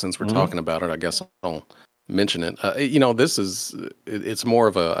episode, but since we're talking about it, I guess I'll mention it. It's more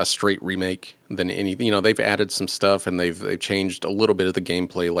of a straight remake than anything. They've added some stuff and they've changed a little bit of the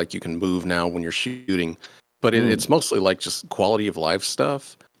gameplay, like you can move now when you're shooting, but it's mostly like just quality of life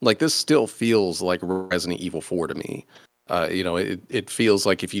stuff. Like this still feels like Resident Evil 4 to me. It feels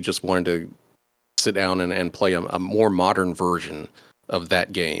like if you just wanted to sit down and play a more modern version of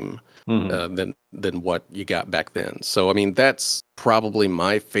that game than what you got back then. So I mean, that's probably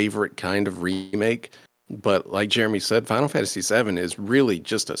my favorite kind of remake. But like Jeremy said, Final Fantasy VII is really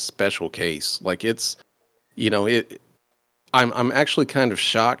just a special case. Like it's, I'm actually kind of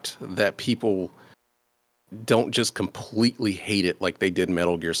shocked that people don't just completely hate it like they did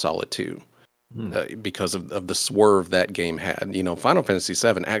Metal Gear Solid 2 because of the swerve that game had. Final Fantasy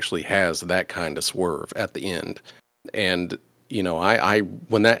VII actually has that kind of swerve at the end. And, I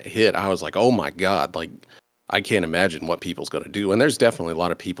when that hit, I was like, oh my God, like I can't imagine what people's going to do. And there's definitely a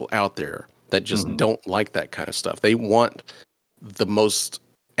lot of people out there that just don't like that kind of stuff. They want the most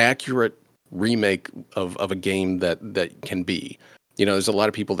accurate remake of a game that can be. There's a lot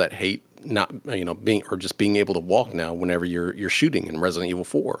of people that hate not, being able to walk now whenever you're shooting in Resident Evil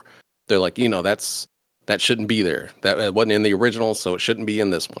 4. They're like, that shouldn't be there. That wasn't in the original, so it shouldn't be in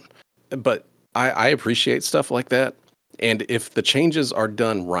this one. But I appreciate stuff like that. And if the changes are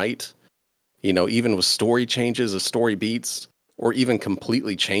done right, even with story changes, of story beats, or even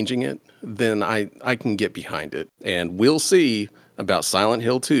completely changing it, then I can get behind it. And we'll see about Silent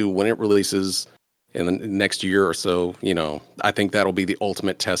Hill 2 when it releases in the next year or so. I think that'll be the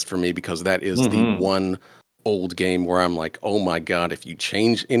ultimate test for me, because that is the one old game where I'm like, oh my God, if you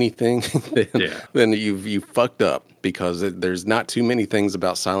change anything, then you've fucked up, because there's not too many things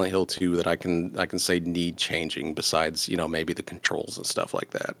about Silent Hill 2 that I can say need changing, besides, maybe the controls and stuff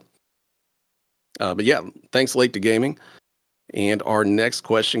like that. But yeah, thanks Late to Gaming. And our next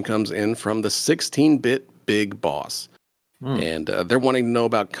question comes in from the 16-bit Big Boss. And they're wanting to know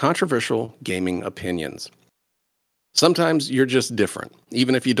about controversial gaming opinions. Sometimes you're just different,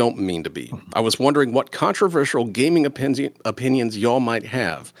 even if you don't mean to be. I was wondering what controversial gaming opinions y'all might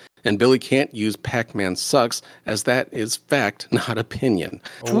have. And Billy can't use Pac-Man sucks, as that is fact, not opinion.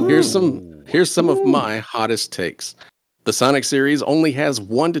 Here's some of my hottest takes. The Sonic series only has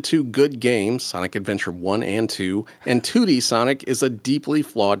 1 to 2 good games, Sonic Adventure 1 and 2, and 2D Sonic is a deeply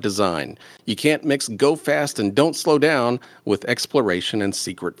flawed design. You can't mix go fast and don't slow down with exploration and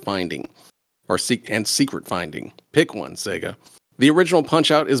secret finding. Secret finding. Pick one, Sega. The original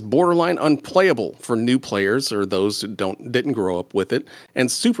Punch-Out is borderline unplayable for new players or those who didn't grow up with it,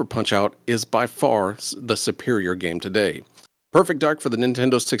 and Super Punch-Out is by far the superior game today. Perfect Dark for the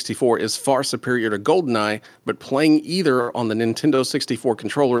Nintendo 64 is far superior to GoldenEye, but playing either on the Nintendo 64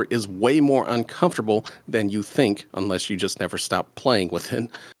 controller is way more uncomfortable than you think, unless you just never stop playing with it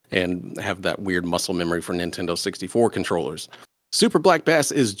and have that weird muscle memory for Nintendo 64 controllers. Super Black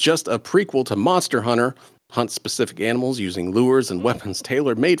Bass is just a prequel to Monster Hunter. Hunt specific animals using lures and weapons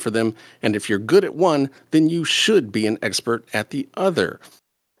tailor-made for them, and if you're good at one, then you should be an expert at the other.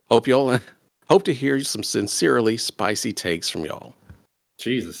 Hope to hear some sincerely spicy takes from y'all.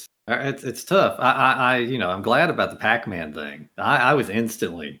 Jesus, it's tough. I'm glad about the Pac-Man thing. I was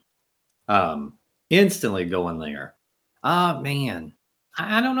instantly going there. Man,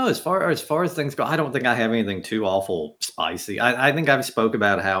 I don't know. As far as things go, I don't think I have anything too awful spicy. I think I've spoke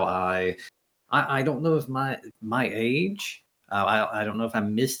about how I don't know if my age. I don't know if I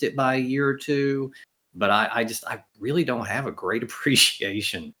missed it by a year or two, but I really don't have a great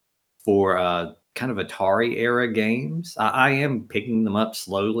appreciation for kind of Atari era games. I am picking them up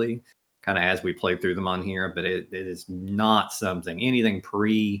slowly, kind of as we play through them on here, but it is not anything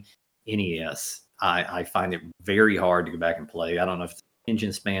pre-NES. I find it very hard to go back and play. I don't know if it's an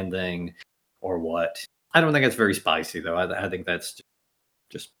attention span thing or what. I don't think it's very spicy, though. I think that's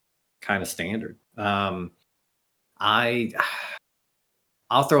just kind of standard. I'll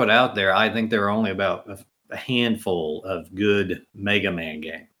throw it out there. I think there are only about a handful of good Mega Man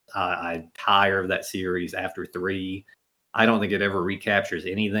games. I tire of that series after 3. I don't think it ever recaptures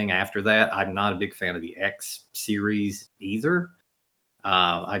anything after that. I'm not a big fan of the X series either.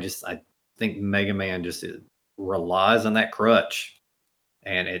 I think Mega Man just relies on that crutch,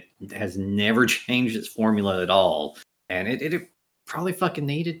 and it has never changed its formula at all. And it probably fucking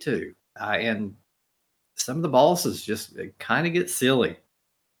needed to. And some of the bosses just kind of get silly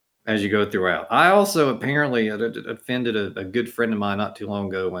as you go throughout. I also apparently offended a good friend of mine not too long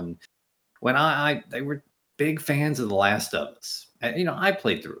ago when they were big fans of The Last of Us. And, I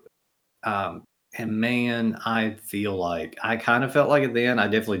played through it. And man, I feel like I kind of felt like it then. I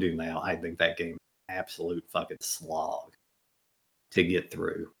definitely do now. I think that game is an absolute fucking slog to get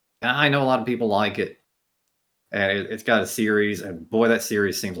through. I know a lot of people like it. And it's got a series, and boy, that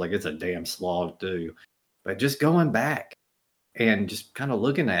series seems like it's a damn slog too. But just going back and just kind of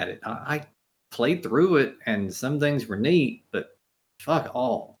looking at it, I played through it, and some things were neat, but fuck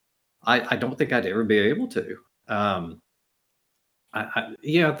all. I don't think I'd ever be able to.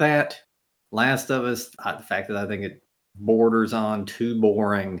 That Last of Us, the fact that I think it borders on too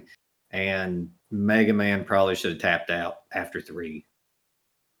boring, and Mega Man probably should have tapped out after 3.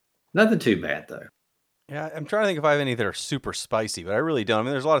 Nothing too bad though. Yeah, I'm trying to think if I have any that are super spicy, but I really don't. I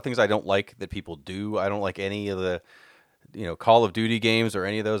mean, there's a lot of things I don't like that people do. I don't like any of the, Call of Duty games or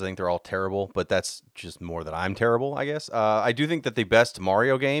any of those. I think they're all terrible, but that's just more that I'm terrible, I guess. I do think that the best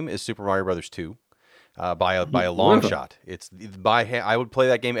Mario game is Super Mario Brothers 2, by a long shot. I would play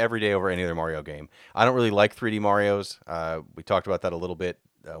that game every day over any other Mario game. I don't really like 3D Marios. We talked about that a little bit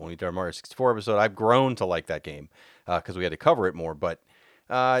when we did our Mario 64 episode. I've grown to like that game because we had to cover it more, but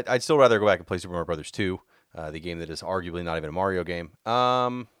I'd still rather go back and play Super Mario Brothers 2, the game that is arguably not even a Mario game.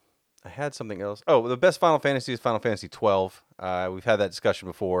 I had something else. Oh, the best Final Fantasy is Final Fantasy 12. We've had that discussion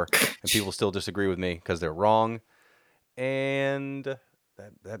before, and people still disagree with me because they're wrong. And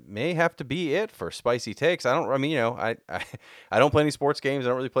that may have to be it for spicy takes. I mean, I don't play any sports games. I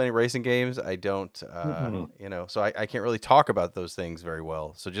don't really play any racing games. I don't, so I can't really talk about those things very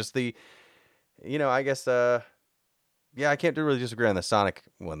well. So just I guess, I can't really disagree on the Sonic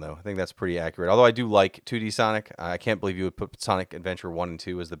one, though. I think that's pretty accurate. Although I do like 2D Sonic. I can't believe you would put Sonic Adventure 1 and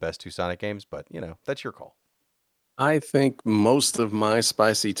 2 as the best two Sonic games, but, that's your call. I think most of my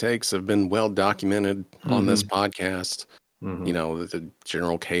spicy takes have been well documented on this podcast. Mm-hmm. The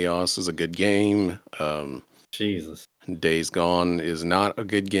General Chaos is a good game. Jesus. Days Gone is not a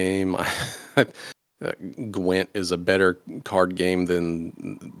good game. Gwent is a better card game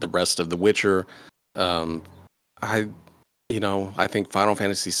than the rest of The Witcher. I think Final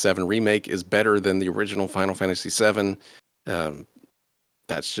Fantasy VII Remake is better than the original Final Fantasy VII.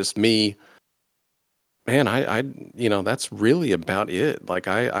 That's just me. Man, I that's really about it. Like,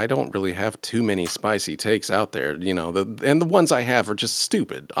 I don't really have too many spicy takes out there. The ones I have are just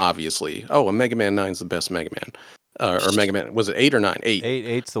stupid, obviously. Oh, a Mega Man 9 is the best Mega Man. Or Mega Man, was it 8 or 9? 8.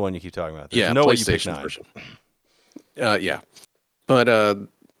 8's the one you keep talking about. There's Yeah, no way you pick PlayStation 9. version. Yeah. But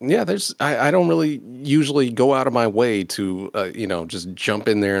I don't really usually go out of my way to just jump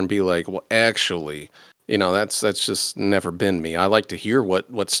in there and be like, well, actually, that's just never been me. I like to hear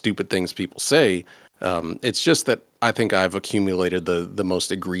what stupid things people say. It's just that I think I've accumulated the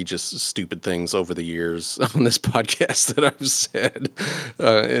most egregious stupid things over the years on this podcast that I've said.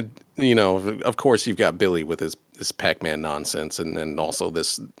 Of course, you've got Billy with his Pac-Man nonsense, and then also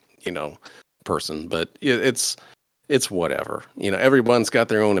this person, but it's whatever. Everyone's got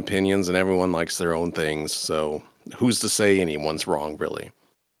their own opinions and everyone likes their own things. So who's to say anyone's wrong, really?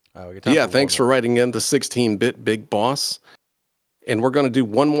 Thanks for writing in the 16-bit Big Boss. And we're going to do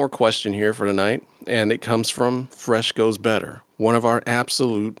one more question here for tonight. And it comes from Fresh Goes Better, one of our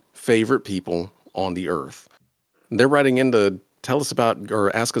absolute favorite people on the earth. They're writing in to tell us about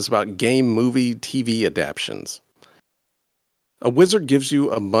or ask us about game, movie, TV adaptions. A wizard gives you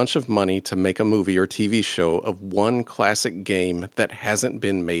a bunch of money to make a movie or TV show of one classic game that hasn't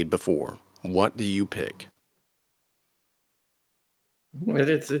been made before. What do you pick? Well,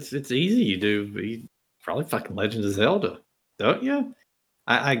 it's easy. You do probably fucking Legend of Zelda, don't you?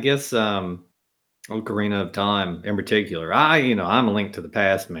 I guess Ocarina of Time in particular. I'm a Link to the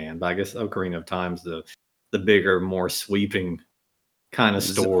Past man, but I guess Ocarina of Time's the bigger, more sweeping kind of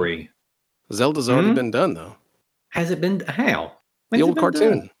story. Zelda's already been done, though. Has it been? How? The old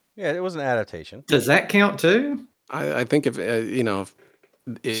cartoon. Done? Yeah, it was an adaptation. Does that count too? I think if it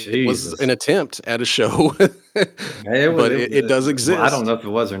was an attempt at a show, but it does exist. Well, I don't know if it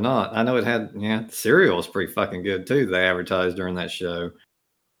was or not. I know it had. Yeah, the cereal was pretty fucking good too. They advertised during that show.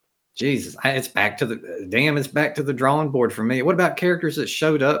 Jesus, it's back to the drawing board for me. What about characters that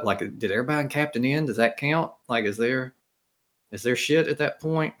showed up? Like, did everybody in Captain N? Does that count? Like, is there shit at that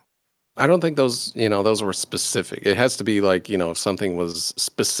point? I don't think those were specific. It has to be like, if something was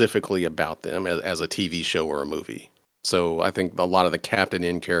specifically about them as a TV show or a movie. So I think a lot of the Captain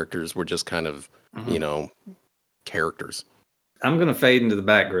N characters were just kind of, characters. I'm going to fade into the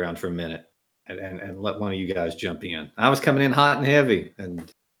background for a minute and let one of you guys jump in. I was coming in hot and heavy,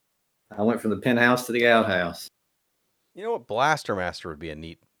 and I went from the penthouse to the outhouse. You know what? Blaster Master would be a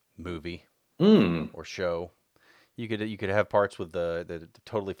neat movie or show. You could have parts with the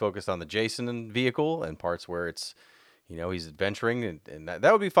totally focused on the Jason vehicle and parts where it's, he's adventuring and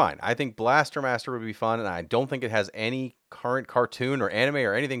that would be fine. I think Blaster Master would be fun, and I don't think it has any current cartoon or anime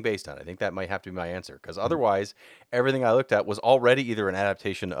or anything based on it. I think that might have to be my answer, because otherwise everything I looked at was already either an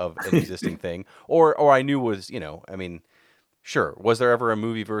adaptation of an existing thing or I knew was, sure. Was there ever a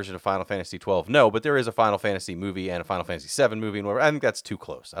movie version of Final Fantasy 12? No, but there is a Final Fantasy movie and a Final Fantasy 7 movie, and whatever. I think that's too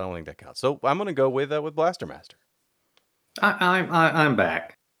close. I don't think that counts. So I'm going to go with Blaster Master. I'm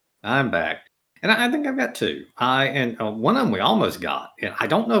back. I'm back, and I think I've got two. One of them we almost got, and I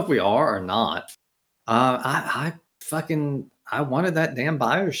don't know if we are or not. I wanted that damn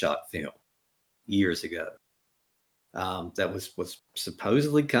BioShock film years ago. That was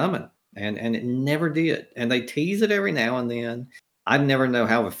supposedly coming, and it never did. And they tease it every now and then. I never know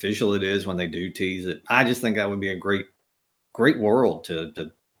how official it is when they do tease it. I just think that would be a great world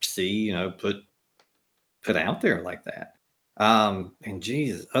to see, put out there like that. And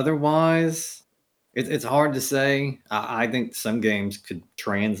Jesus, otherwise, it's hard to say. I think some games could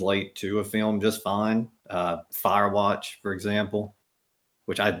translate to a film just fine. Firewatch, for example,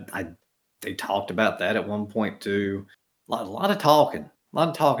 which they talked about that at one point too. A lot of talking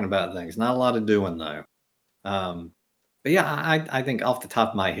about things, not a lot of doing though. But yeah, I think off the top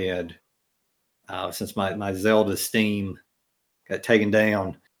of my head, since my Zelda Steam got taken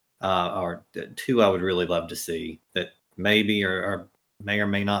down, are two I would really love to see that maybe or may or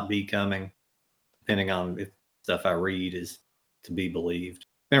may not be coming, depending on if stuff I read is to be believed.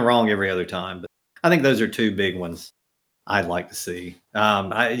 Been wrong every other time, but I think those are two big ones I'd like to see.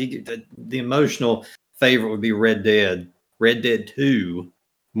 The emotional favorite would be Red Dead 2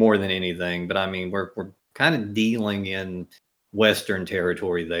 more than anything. But I mean, we're kind of dealing in Western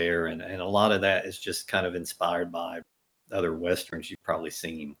territory there, and a lot of that is just kind of inspired by other Westerns you've probably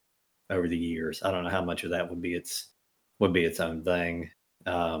seen over the years. I don't know how much of that would be its own thing.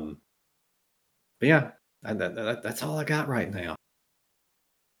 But yeah, that's all I got right now.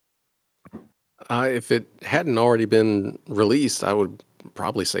 If it hadn't already been released, I would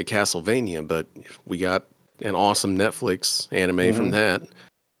probably say Castlevania, but we got an awesome Netflix anime from that.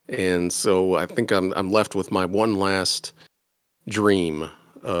 And so I think I'm left with my one last dream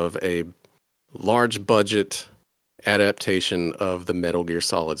of a large budget adaptation of the Metal Gear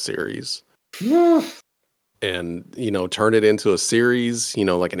Solid series. And, turn it into a series,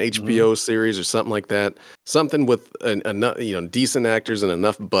 like an HBO series or something like that. Something with enough, decent actors and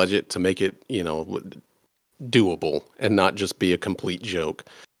enough budget to make it, doable and not just be a complete joke.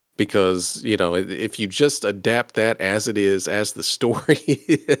 Because, if you just adapt that as it is, as the story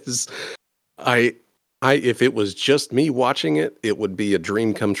is, if it was just me watching it, it would be a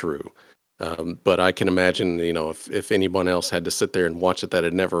dream come true. But I can imagine, if anyone else had to sit there and watch it that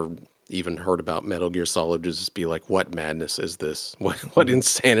had never even heard about Metal Gear Solid, to just be like, what madness is this? What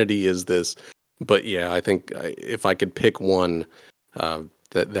insanity is this? But yeah, I think if I could pick one,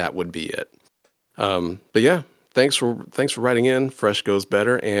 that would be it. But yeah, thanks for writing in. Fresh goes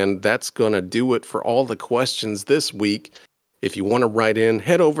better, and that's gonna do it for all the questions this week. If you want to write in,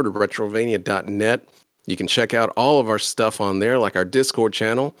 head over to retrovania.net. You can check out all of our stuff on there, like our Discord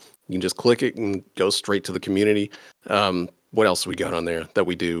channel. You can just click it and go straight to the community. What else we got on there that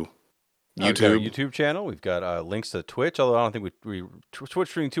we do? YouTube channel. We've got links to Twitch, although I don't think we Twitch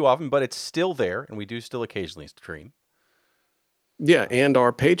stream too often, but it's still there, and we do still occasionally stream. Yeah, and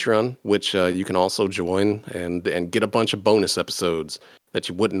our Patreon, which you can also join and get a bunch of bonus episodes that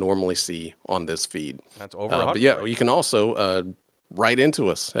you wouldn't normally see on this feed. That's over. But yeah, you can also write into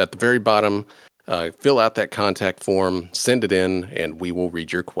us at the very bottom. Fill out that contact form, send it in, and we will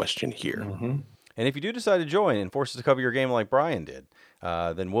read your question here. And if you do decide to join and force us to cover your game like Brian did,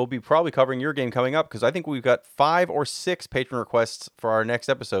 then we'll be probably covering your game coming up, because I think we've got 5 or 6 patron requests for our next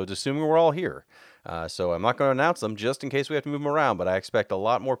episodes, assuming we're all here. So I'm not going to announce them just in case we have to move them around, but I expect a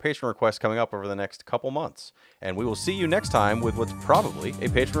lot more patron requests coming up over the next couple months. And we will see you next time with what's probably a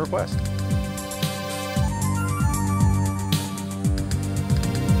patron request.